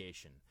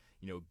investigation.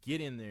 You know, get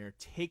in there,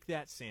 take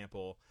that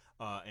sample,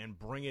 and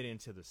bring it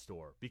into the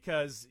store,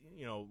 because,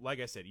 you know, like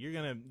I said,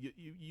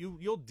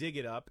 you'll dig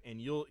it up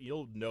and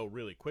you'll know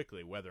really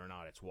quickly whether or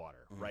not it's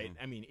water, right?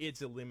 I mean,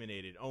 it's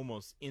eliminated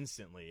almost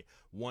instantly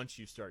once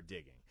you start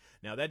digging.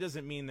 Now, that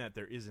doesn't mean that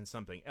there isn't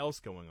something else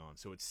going on,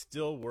 so it's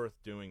still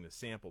worth doing the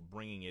sample,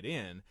 bringing it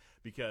in,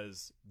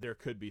 because there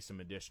could be some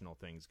additional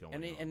things going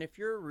on. And if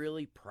you're a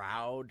really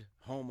proud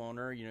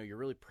homeowner, you know, you're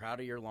really proud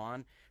of your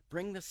lawn,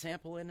 bring the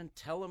sample in and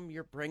tell them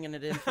you're bringing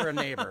it in for a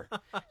neighbor.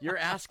 You're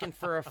asking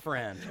for a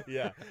friend.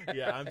 Yeah,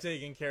 I'm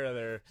taking care of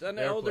It's an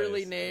their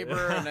elderly place.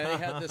 neighbor, and they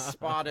had this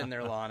spot in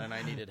their lawn, and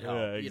I needed help.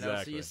 Yeah, You know, so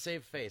exactly. you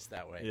save face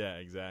that way. Yeah,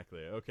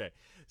 exactly. Okay.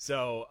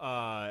 So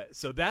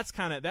that's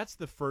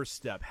the first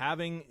step.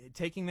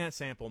 Taking that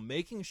sample,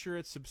 making sure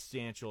it's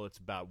substantial. It's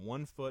about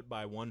 1 foot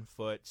by 1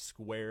 foot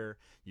square.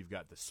 You've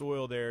got the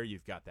soil there,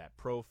 you've got that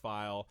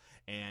profile,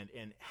 and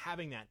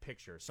having that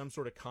picture, some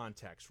sort of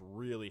context,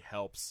 really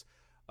helps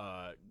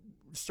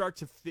start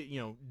to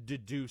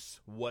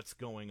deduce what's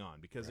going on,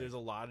 because there's a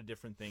lot of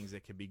different things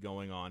that could be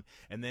going on,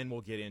 and then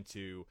we'll get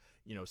into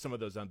some of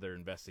those other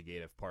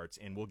investigative parts,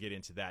 and we'll get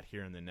into that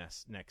here in the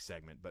next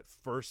segment. But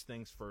first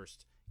things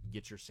first,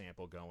 get your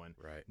sample going,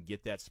 Right.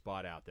 Get that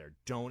spot out there.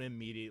 Don't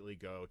immediately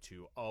go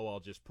to,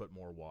 I'll just put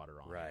more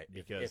water on Right. it,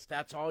 because If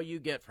that's all you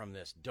get from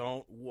this,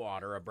 don't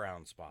water a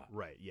brown spot.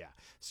 right, yeah.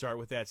 Start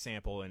with that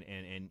sample,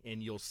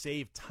 and you'll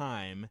save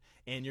time,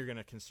 and you're going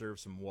to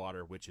conserve some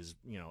water, which is,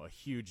 a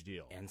huge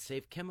deal. And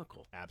save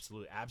chemical.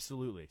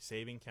 Absolutely.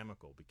 Saving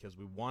chemical, because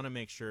we want to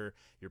make sure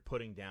you're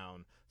putting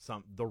down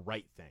the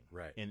right thing.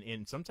 Right.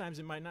 And sometimes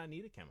it might not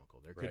need a chemical.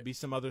 There could Right. be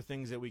some other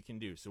things that we can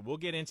do. So we'll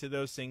get into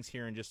those things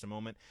here in just a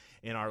moment.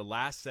 In our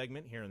last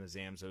segment here in the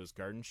Zamzows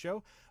Garden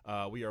Show,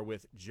 we are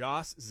with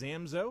Joss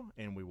Zamzow,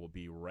 and we will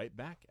be right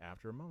back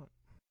after a moment.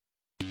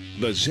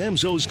 The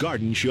Zamzows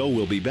Garden Show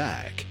will be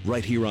back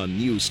right here on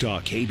News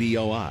Talk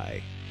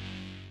KBOI.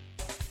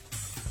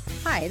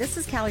 Hi, this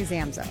is Callie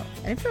Zamzow,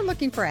 and if you're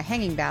looking for a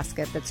hanging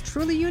basket that's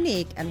truly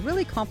unique and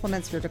really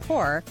complements your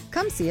decor,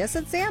 come see us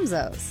at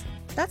Zamzows.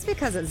 That's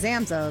because at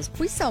Zamzows,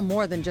 we sell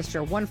more than just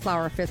your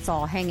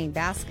one-flower-fits-all hanging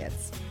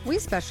baskets. We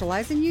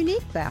specialize in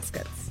unique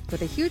baskets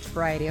with a huge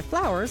variety of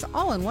flowers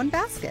all in one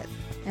basket.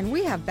 And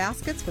we have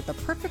baskets with the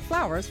perfect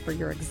flowers for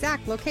your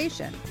exact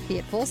location, be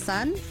it full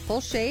sun,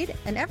 full shade,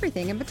 and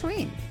everything in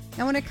between.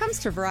 And when it comes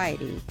to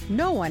variety,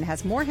 no one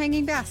has more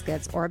hanging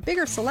baskets or a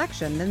bigger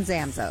selection than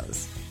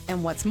Zamzows.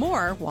 And what's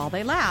more, while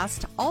they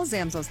last, all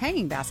Zamzows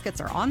hanging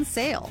baskets are on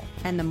sale.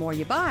 And the more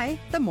you buy,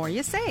 the more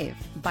you save.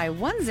 Buy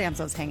one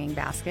Zamzows hanging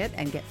basket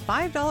and get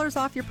 $5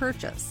 off your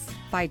purchase.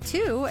 Buy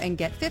two and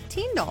get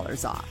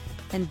 $15 off.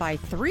 And buy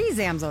 3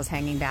 Zamzows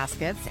hanging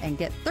baskets and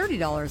get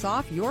 $30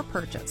 off your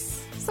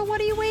purchase. So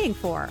what are you waiting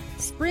for?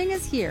 Spring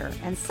is here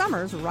and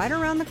summer's right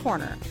around the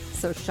corner.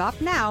 So shop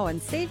now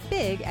and save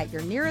big at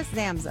your nearest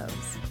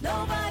Zamzows.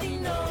 Nobody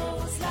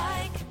knows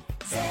like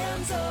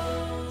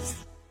Zamzows.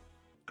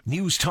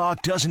 News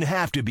Talk doesn't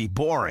have to be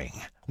boring.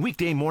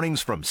 Weekday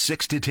mornings from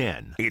 6 to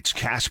 10. It's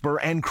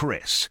Casper and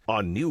Chris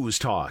on News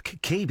Talk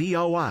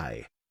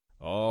KBOI.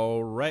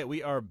 All right,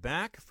 we are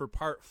back for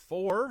part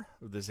 4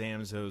 of the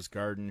Zamzows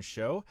Garden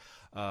Show.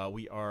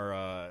 We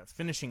are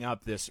finishing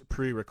up this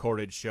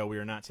pre-recorded show. We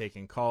are not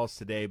taking calls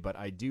today, but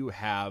I do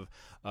have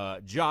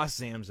Joss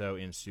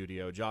Zamzow in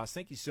studio. Joss,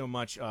 thank you so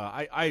much.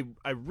 I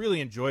really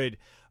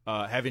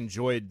have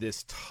enjoyed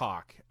this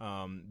talk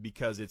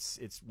because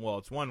it's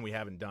one we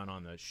haven't done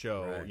on the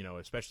show, Right.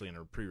 Especially in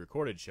a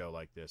pre-recorded show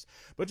like this.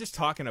 But just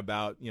talking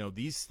about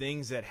these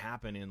things that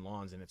happen in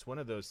lawns, and it's one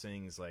of those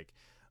things like.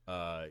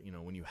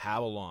 When you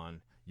have a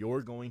lawn,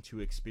 you're going to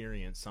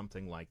experience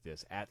something like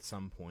this at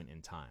some point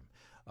in time.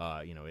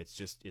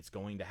 It's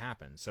going to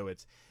happen. So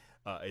it's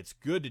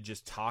good to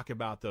just talk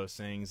about those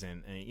things,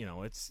 and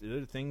it's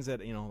things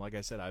that, like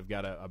I said, I've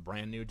got a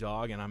brand new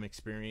dog, and I'm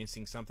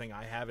experiencing something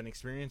I haven't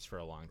experienced for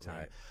a long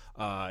time,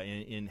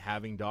 in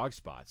having dog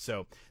spots.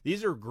 So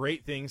these are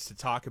great things to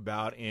talk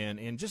about,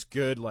 and just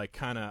good, like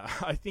kind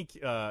of, I think,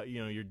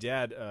 your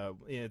dad,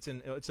 it's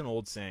an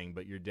old saying,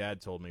 but your dad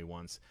told me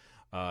once,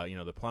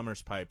 the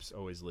plumber's pipes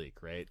always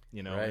leak, right?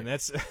 Right. And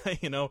that's,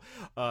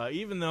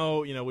 even though,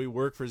 we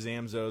work for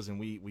Zamzows and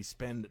we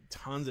spend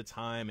tons of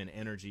time and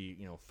energy,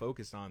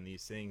 focused on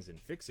these things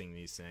and fixing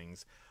these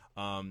things,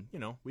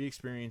 we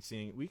experience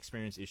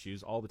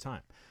issues all the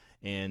time.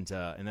 and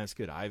that's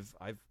good. I've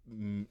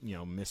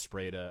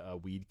missprayed a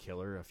weed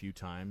killer a few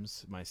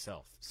times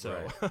myself,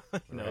 so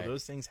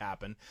those things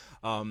happen.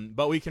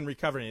 But we can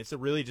recover, and it's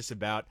really just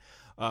about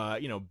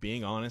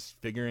being honest,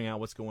 figuring out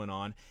what's going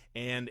on.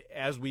 And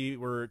as we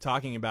were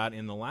talking about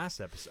in the last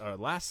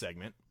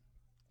segment,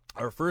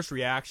 our first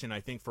reaction,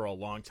 I think, for a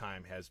long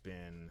time has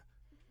been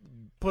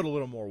put a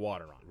little more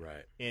water on it.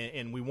 Right.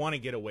 And we want to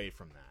get away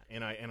from that.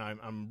 And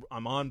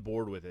I'm on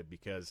board with it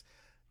because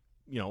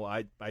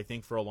I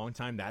think for a long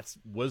time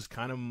was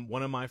kind of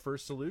one of my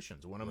first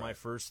solutions, one of my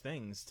first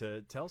things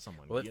to tell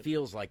someone. Well, it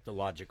feels like the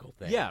logical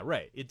thing. Yeah,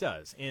 right. It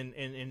does.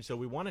 And so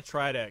we want to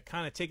try to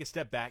kind of take a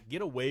step back,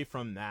 get away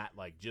from that,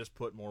 like just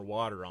put more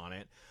water on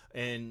it,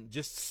 and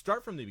just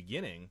start from the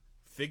beginning,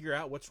 figure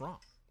out what's wrong.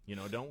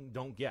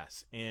 Don't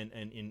guess.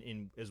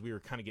 And as we were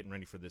kind of getting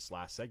ready for this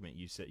last segment,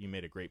 you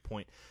made a great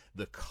point.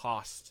 The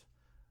cost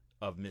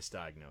of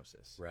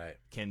misdiagnosis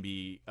can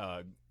be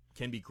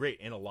great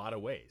in a lot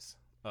of ways,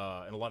 in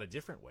a lot of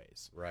different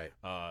ways. Right.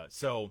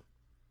 So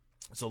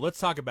let's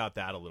talk about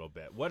that a little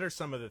bit. What are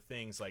some of the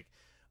things like?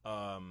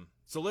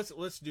 So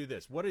let's do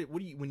this. What do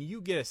you, when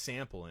you get a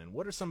sample in?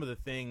 What are some of the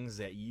things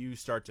that you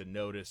start to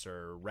notice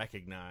or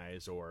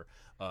recognize or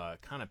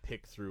kind of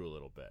pick through a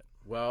little bit?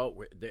 Well,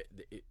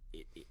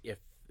 if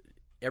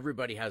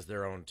everybody has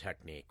their own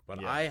technique,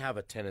 but I have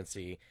a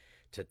tendency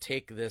to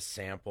take this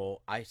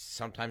sample. I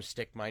sometimes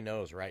stick my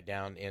nose right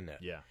down in it.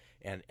 Yeah.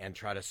 And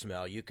try to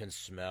smell. You can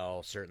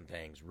smell certain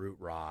things, root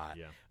rot,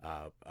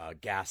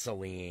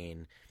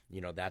 gasoline,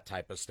 that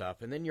type of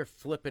stuff. And then you're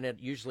flipping it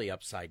usually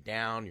upside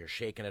down. You're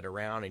shaking it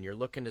around, and you're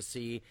looking to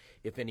see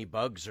if any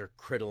bugs are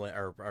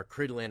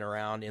crittling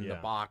around in the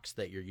box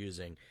that you're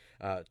using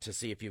to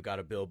see if you've got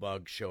a bill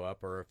bug show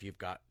up, or if you've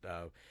got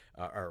bill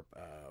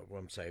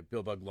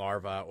bug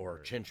larva or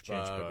chinch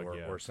bug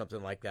or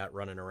something like that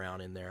running around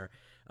in there.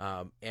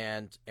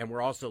 And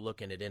we're also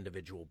looking at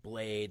individual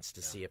blades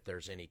to see if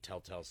there's any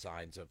telltale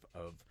signs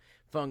of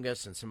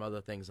fungus and some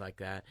other things like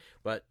that.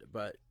 But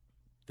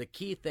the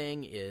key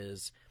thing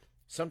is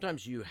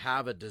sometimes you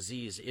have a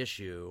disease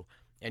issue,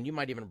 and you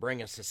might even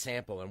bring us a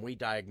sample, and we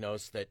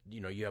diagnose that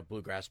you have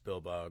bluegrass bill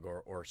bug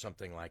or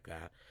something like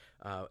that.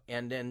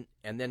 And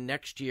then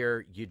next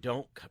year you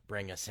don't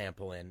bring a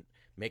sample in,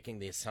 making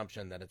the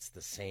assumption that it's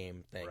the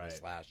same thing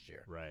as last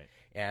year. Right.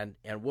 And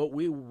what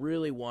we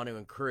really want to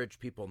encourage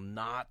people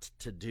not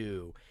to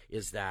do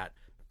is that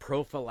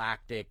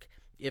prophylactic,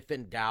 if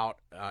in doubt,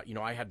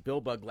 I had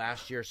bill bug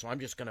last year, so I'm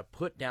just going to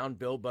put down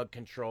bill bug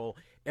control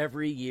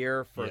every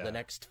year for the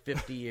next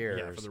 50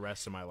 years. For the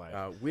rest of my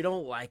life. We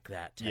don't like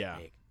that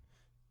technique. Yeah.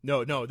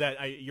 No,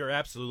 you're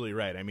absolutely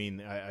right. I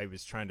mean, I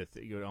was trying to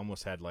think. It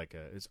almost had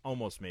it's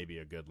almost maybe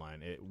a good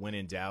line. When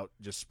in doubt,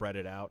 just spread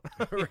it out,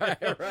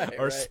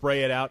 or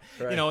spray it out.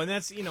 Right. And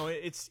that's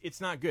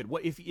it's not good.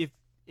 What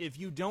if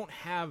you don't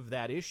have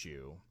that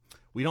issue,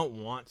 we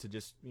don't want to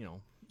just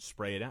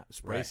spray it out,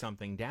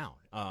 something down.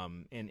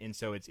 And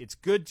so it's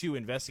good to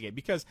investigate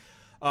because,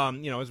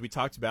 as we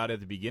talked about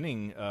at the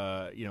beginning,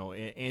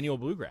 annual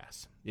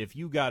bluegrass. If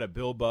you got a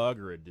bill bug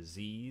or a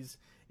disease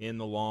in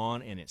the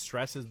lawn and it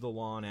stresses the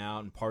lawn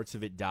out and parts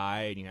of it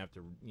die and you have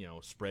to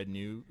spread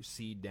new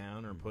seed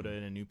down or put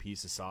in a new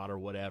piece of sod or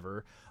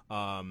whatever,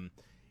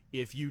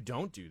 if you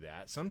don't do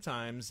that,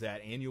 sometimes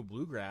that annual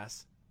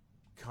bluegrass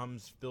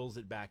fills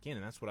it back in.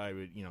 And that's what I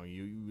would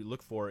you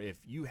look for. If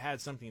you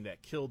had something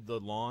that killed the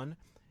lawn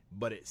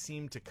but it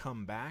seemed to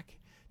come back,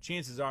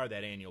 chances are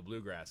that annual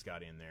bluegrass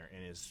got in there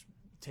and is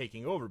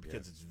taking over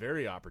because it's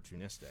very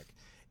opportunistic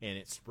and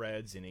it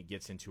spreads and it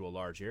gets into a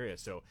large area.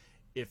 So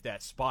if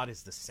that spot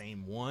is the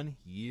same one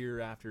year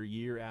after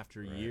year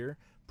after year,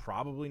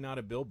 probably not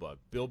a bill bug.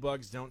 Bill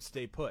bugs don't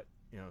stay put.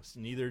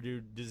 Neither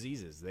do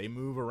diseases. They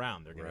move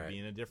around. They're going to be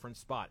in a different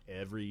spot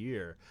every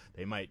year.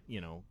 They might,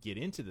 get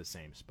into the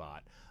same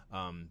spot.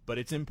 But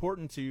it's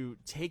important to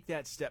take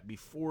that step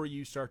before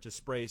you start to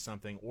spray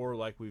something, or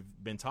like we've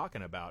been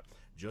talking about,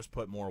 just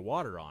put more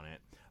water on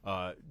it.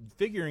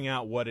 Figuring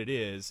out what it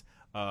is,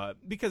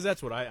 because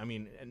that's what I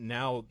mean,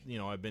 now,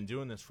 I've been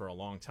doing this for a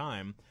long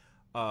time.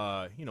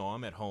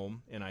 I'm at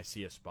home and I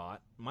see a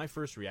spot. My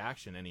first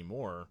reaction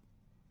anymore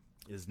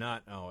is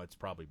not, it's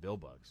probably bill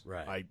bugs.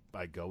 Right.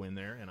 I go in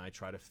there and I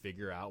try to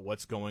figure out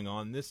what's going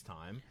on this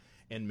time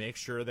and make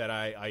sure that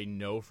I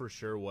know for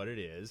sure what it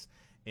is.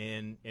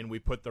 And we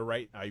put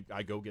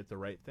I go get the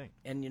right thing.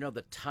 And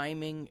the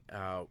timing,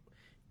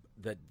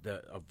 the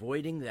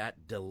avoiding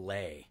that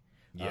delay.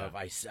 Yeah.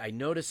 I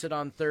notice it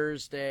on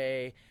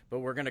Thursday, but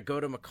we're going to go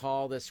to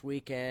McCall this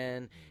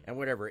weekend and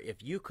whatever.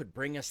 If you could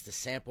bring us the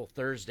sample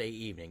Thursday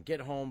evening,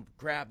 get home,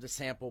 grab the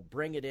sample,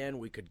 bring it in,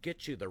 we could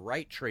get you the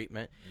right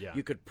treatment. Yeah.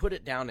 You could put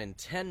it down in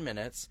 10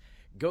 minutes,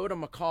 go to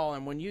McCall,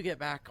 and when you get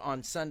back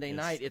on Sunday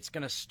night, it's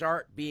going to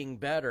start being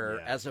better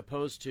as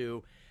opposed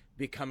to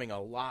becoming a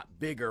lot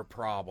bigger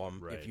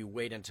problem if you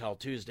wait until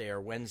Tuesday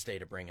or Wednesday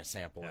to bring a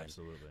sample in.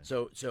 Absolutely.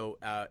 So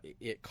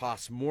it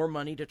costs more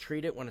money to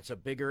treat it when it's a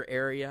bigger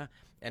area,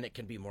 and it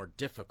can be more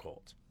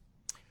difficult.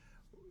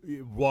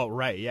 Well,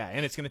 right, yeah,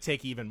 and it's going to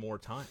take even more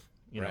time.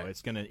 You know, Right.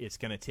 it's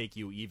gonna take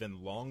you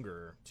even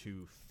longer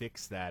to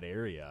fix that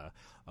area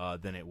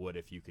than it would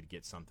if you could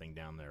get something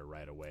down there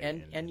right away.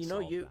 And you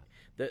know, solve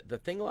that. the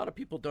thing a lot of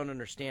people don't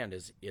understand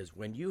is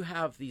when you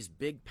have these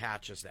big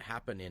patches that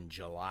happen in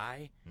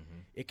July,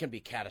 it can be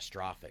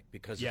catastrophic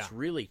because Yeah. it's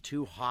really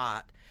too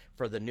hot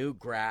for the new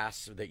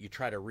grass that you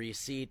try to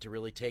reseed to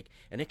really take,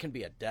 and it can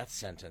be a death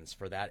sentence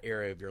for that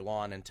area of your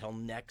lawn until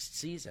next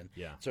season.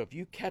 Yeah. So if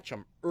you catch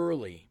them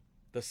early,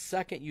 the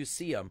second you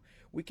see them,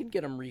 we can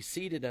get them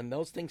reseeded, and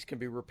those things can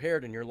be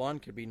repaired, and your lawn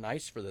can be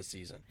nice for the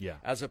season. Yeah.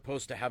 As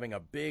opposed to having a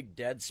big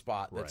dead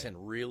spot that's Right.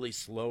 in really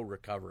slow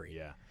recovery.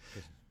 Yeah.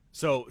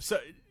 So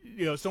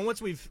you know, so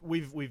once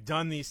we've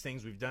done these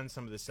things, we've done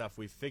some of this stuff,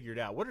 we've figured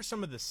out what are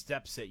some of the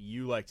steps that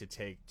you like to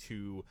take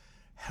to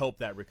help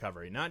that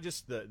recovery, not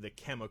just the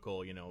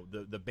chemical, you know,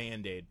 the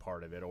Band-Aid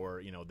part of it, or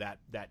you know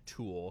that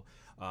tool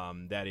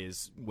that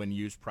is, when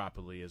used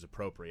properly, is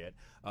appropriate.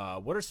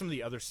 What are some of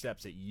the other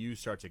steps that you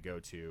start to go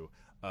to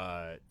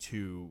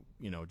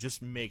you know,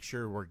 just make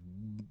sure we're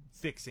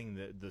fixing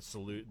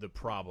the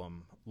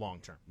problem long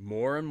term?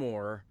 More and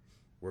more,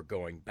 we're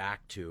going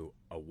back to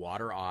a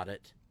water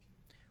audit,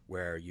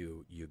 where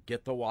you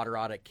get the water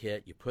audit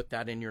kit, you put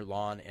that in your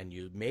lawn, and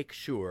you make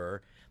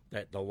sure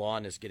that the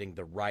lawn is getting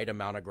the right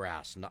amount of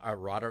grass,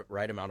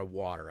 right amount of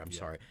water. I'm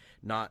sorry,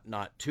 not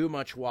too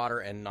much water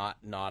and not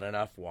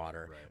enough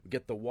water. Right. We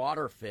get the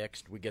water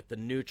fixed, we get the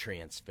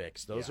nutrients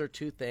fixed. Those Yeah. are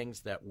two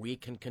things that we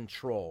can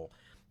control,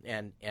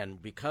 and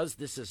because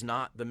this is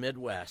not the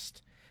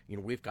Midwest. You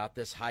know, we've got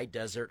this high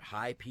desert,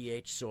 high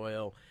pH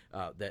soil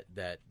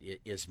that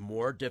is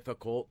more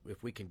difficult.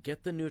 If we can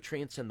get the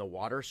nutrients and the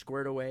water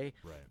squared away,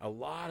 Right. a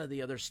lot of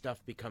the other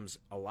stuff becomes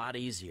a lot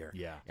easier.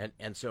 Yeah.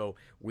 And so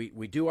we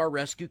do our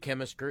rescue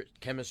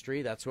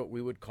chemistry. That's what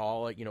we would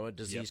call it, you know, a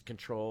disease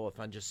control, a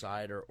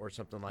fungicide, or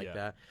something like Yeah.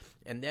 that.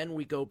 And then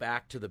we go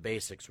back to the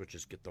basics, which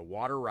is get the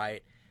water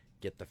right,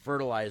 get the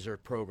fertilizer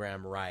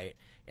program right,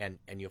 and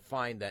you'll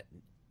find that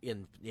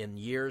in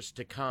years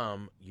to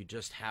come, you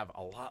just have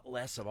a lot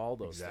less of all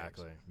those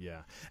Exactly. things.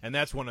 Yeah, and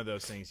that's one of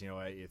those things. You know,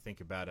 I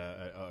think about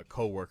a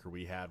coworker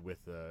we had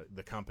with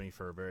the company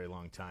for a very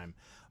long time.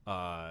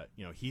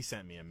 You know, he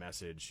sent me a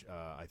message.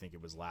 I think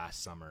it was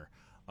last summer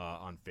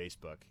on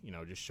Facebook. You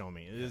know, just showing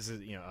me this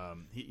is. You know,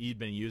 he'd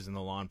been using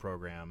the lawn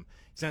program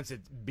since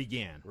it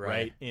began.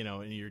 Right. You know,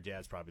 and your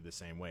dad's probably the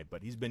same way,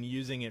 but he's been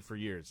using it for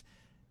years.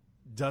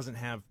 Doesn't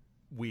have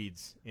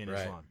weeds in his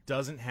Right. lawn.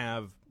 Doesn't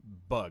have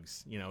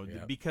bugs, you know,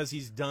 Yep. because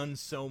he's done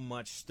so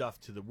much stuff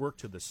to the work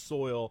to the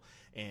soil,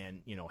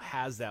 and you know,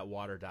 has that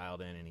water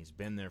dialed in, and he's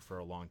been there for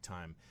a long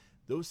time.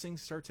 Those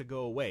things start to go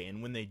away,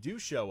 and when they do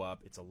show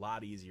up, it's a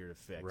lot easier to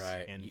fix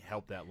Right. and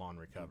help that lawn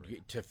recover.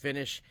 To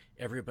finish,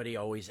 everybody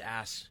always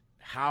asks,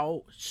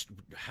 how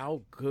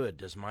good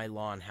does my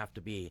lawn have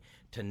to be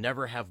to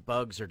never have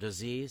bugs or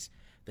disease?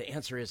 The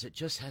answer is it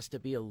just has to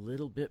be a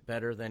little bit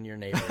better than your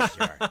neighbor's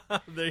yard.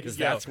 There you Because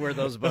go. that's where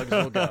those bugs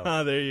will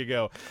go. There you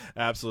go.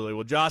 Absolutely.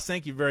 Well, Joss,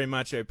 thank you very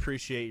much. I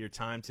appreciate your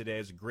time today. It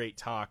was a great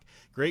talk,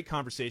 great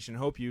conversation.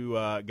 Hope you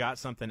got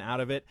something out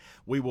of it.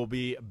 We will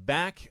be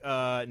back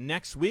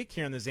next week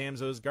here on the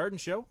Zamzows Garden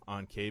Show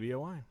on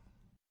KBOI.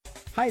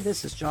 Hi,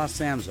 this is Josh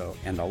Samzo,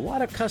 and a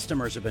lot of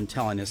customers have been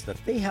telling us that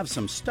they have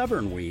some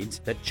stubborn weeds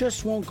that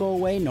just won't go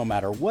away no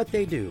matter what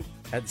they do.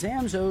 At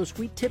Zamzows,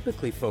 we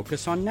typically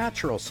focus on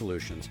natural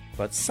solutions,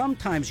 but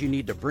sometimes you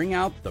need to bring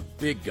out the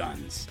big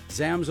guns.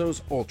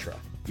 Zamzows Ultra.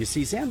 You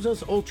see,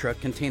 Zamzows Ultra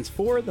contains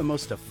 4 of the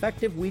most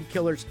effective weed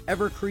killers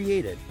ever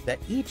created that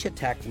each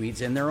attack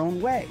weeds in their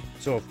own way.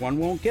 So if one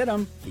won't get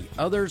them, the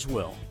others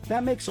will.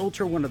 That makes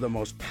Ultra one of the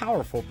most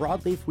powerful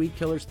broadleaf weed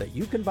killers that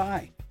you can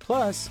buy.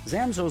 Plus,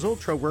 Zamzows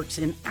Ultra works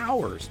in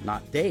hours,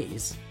 not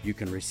days. You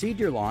can reseed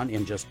your lawn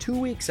in just 2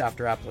 weeks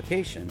after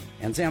application,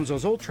 and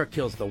Zamzows Ultra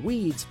kills the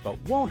weeds but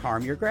won't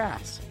harm your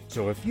grass.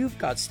 So if you've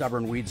got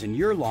stubborn weeds in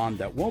your lawn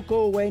that won't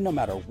go away no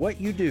matter what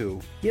you do,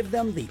 give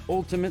them the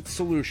ultimate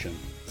solution.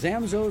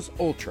 Zamzows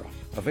Ultra,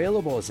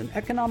 available as an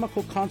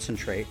economical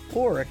concentrate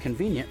or a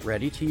convenient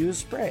ready-to-use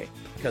spray.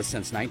 Because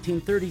since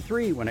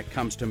 1933, when it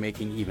comes to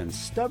making even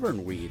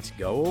stubborn weeds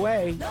go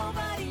away,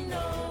 Nobody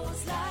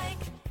knows like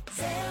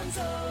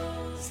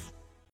Zamzows.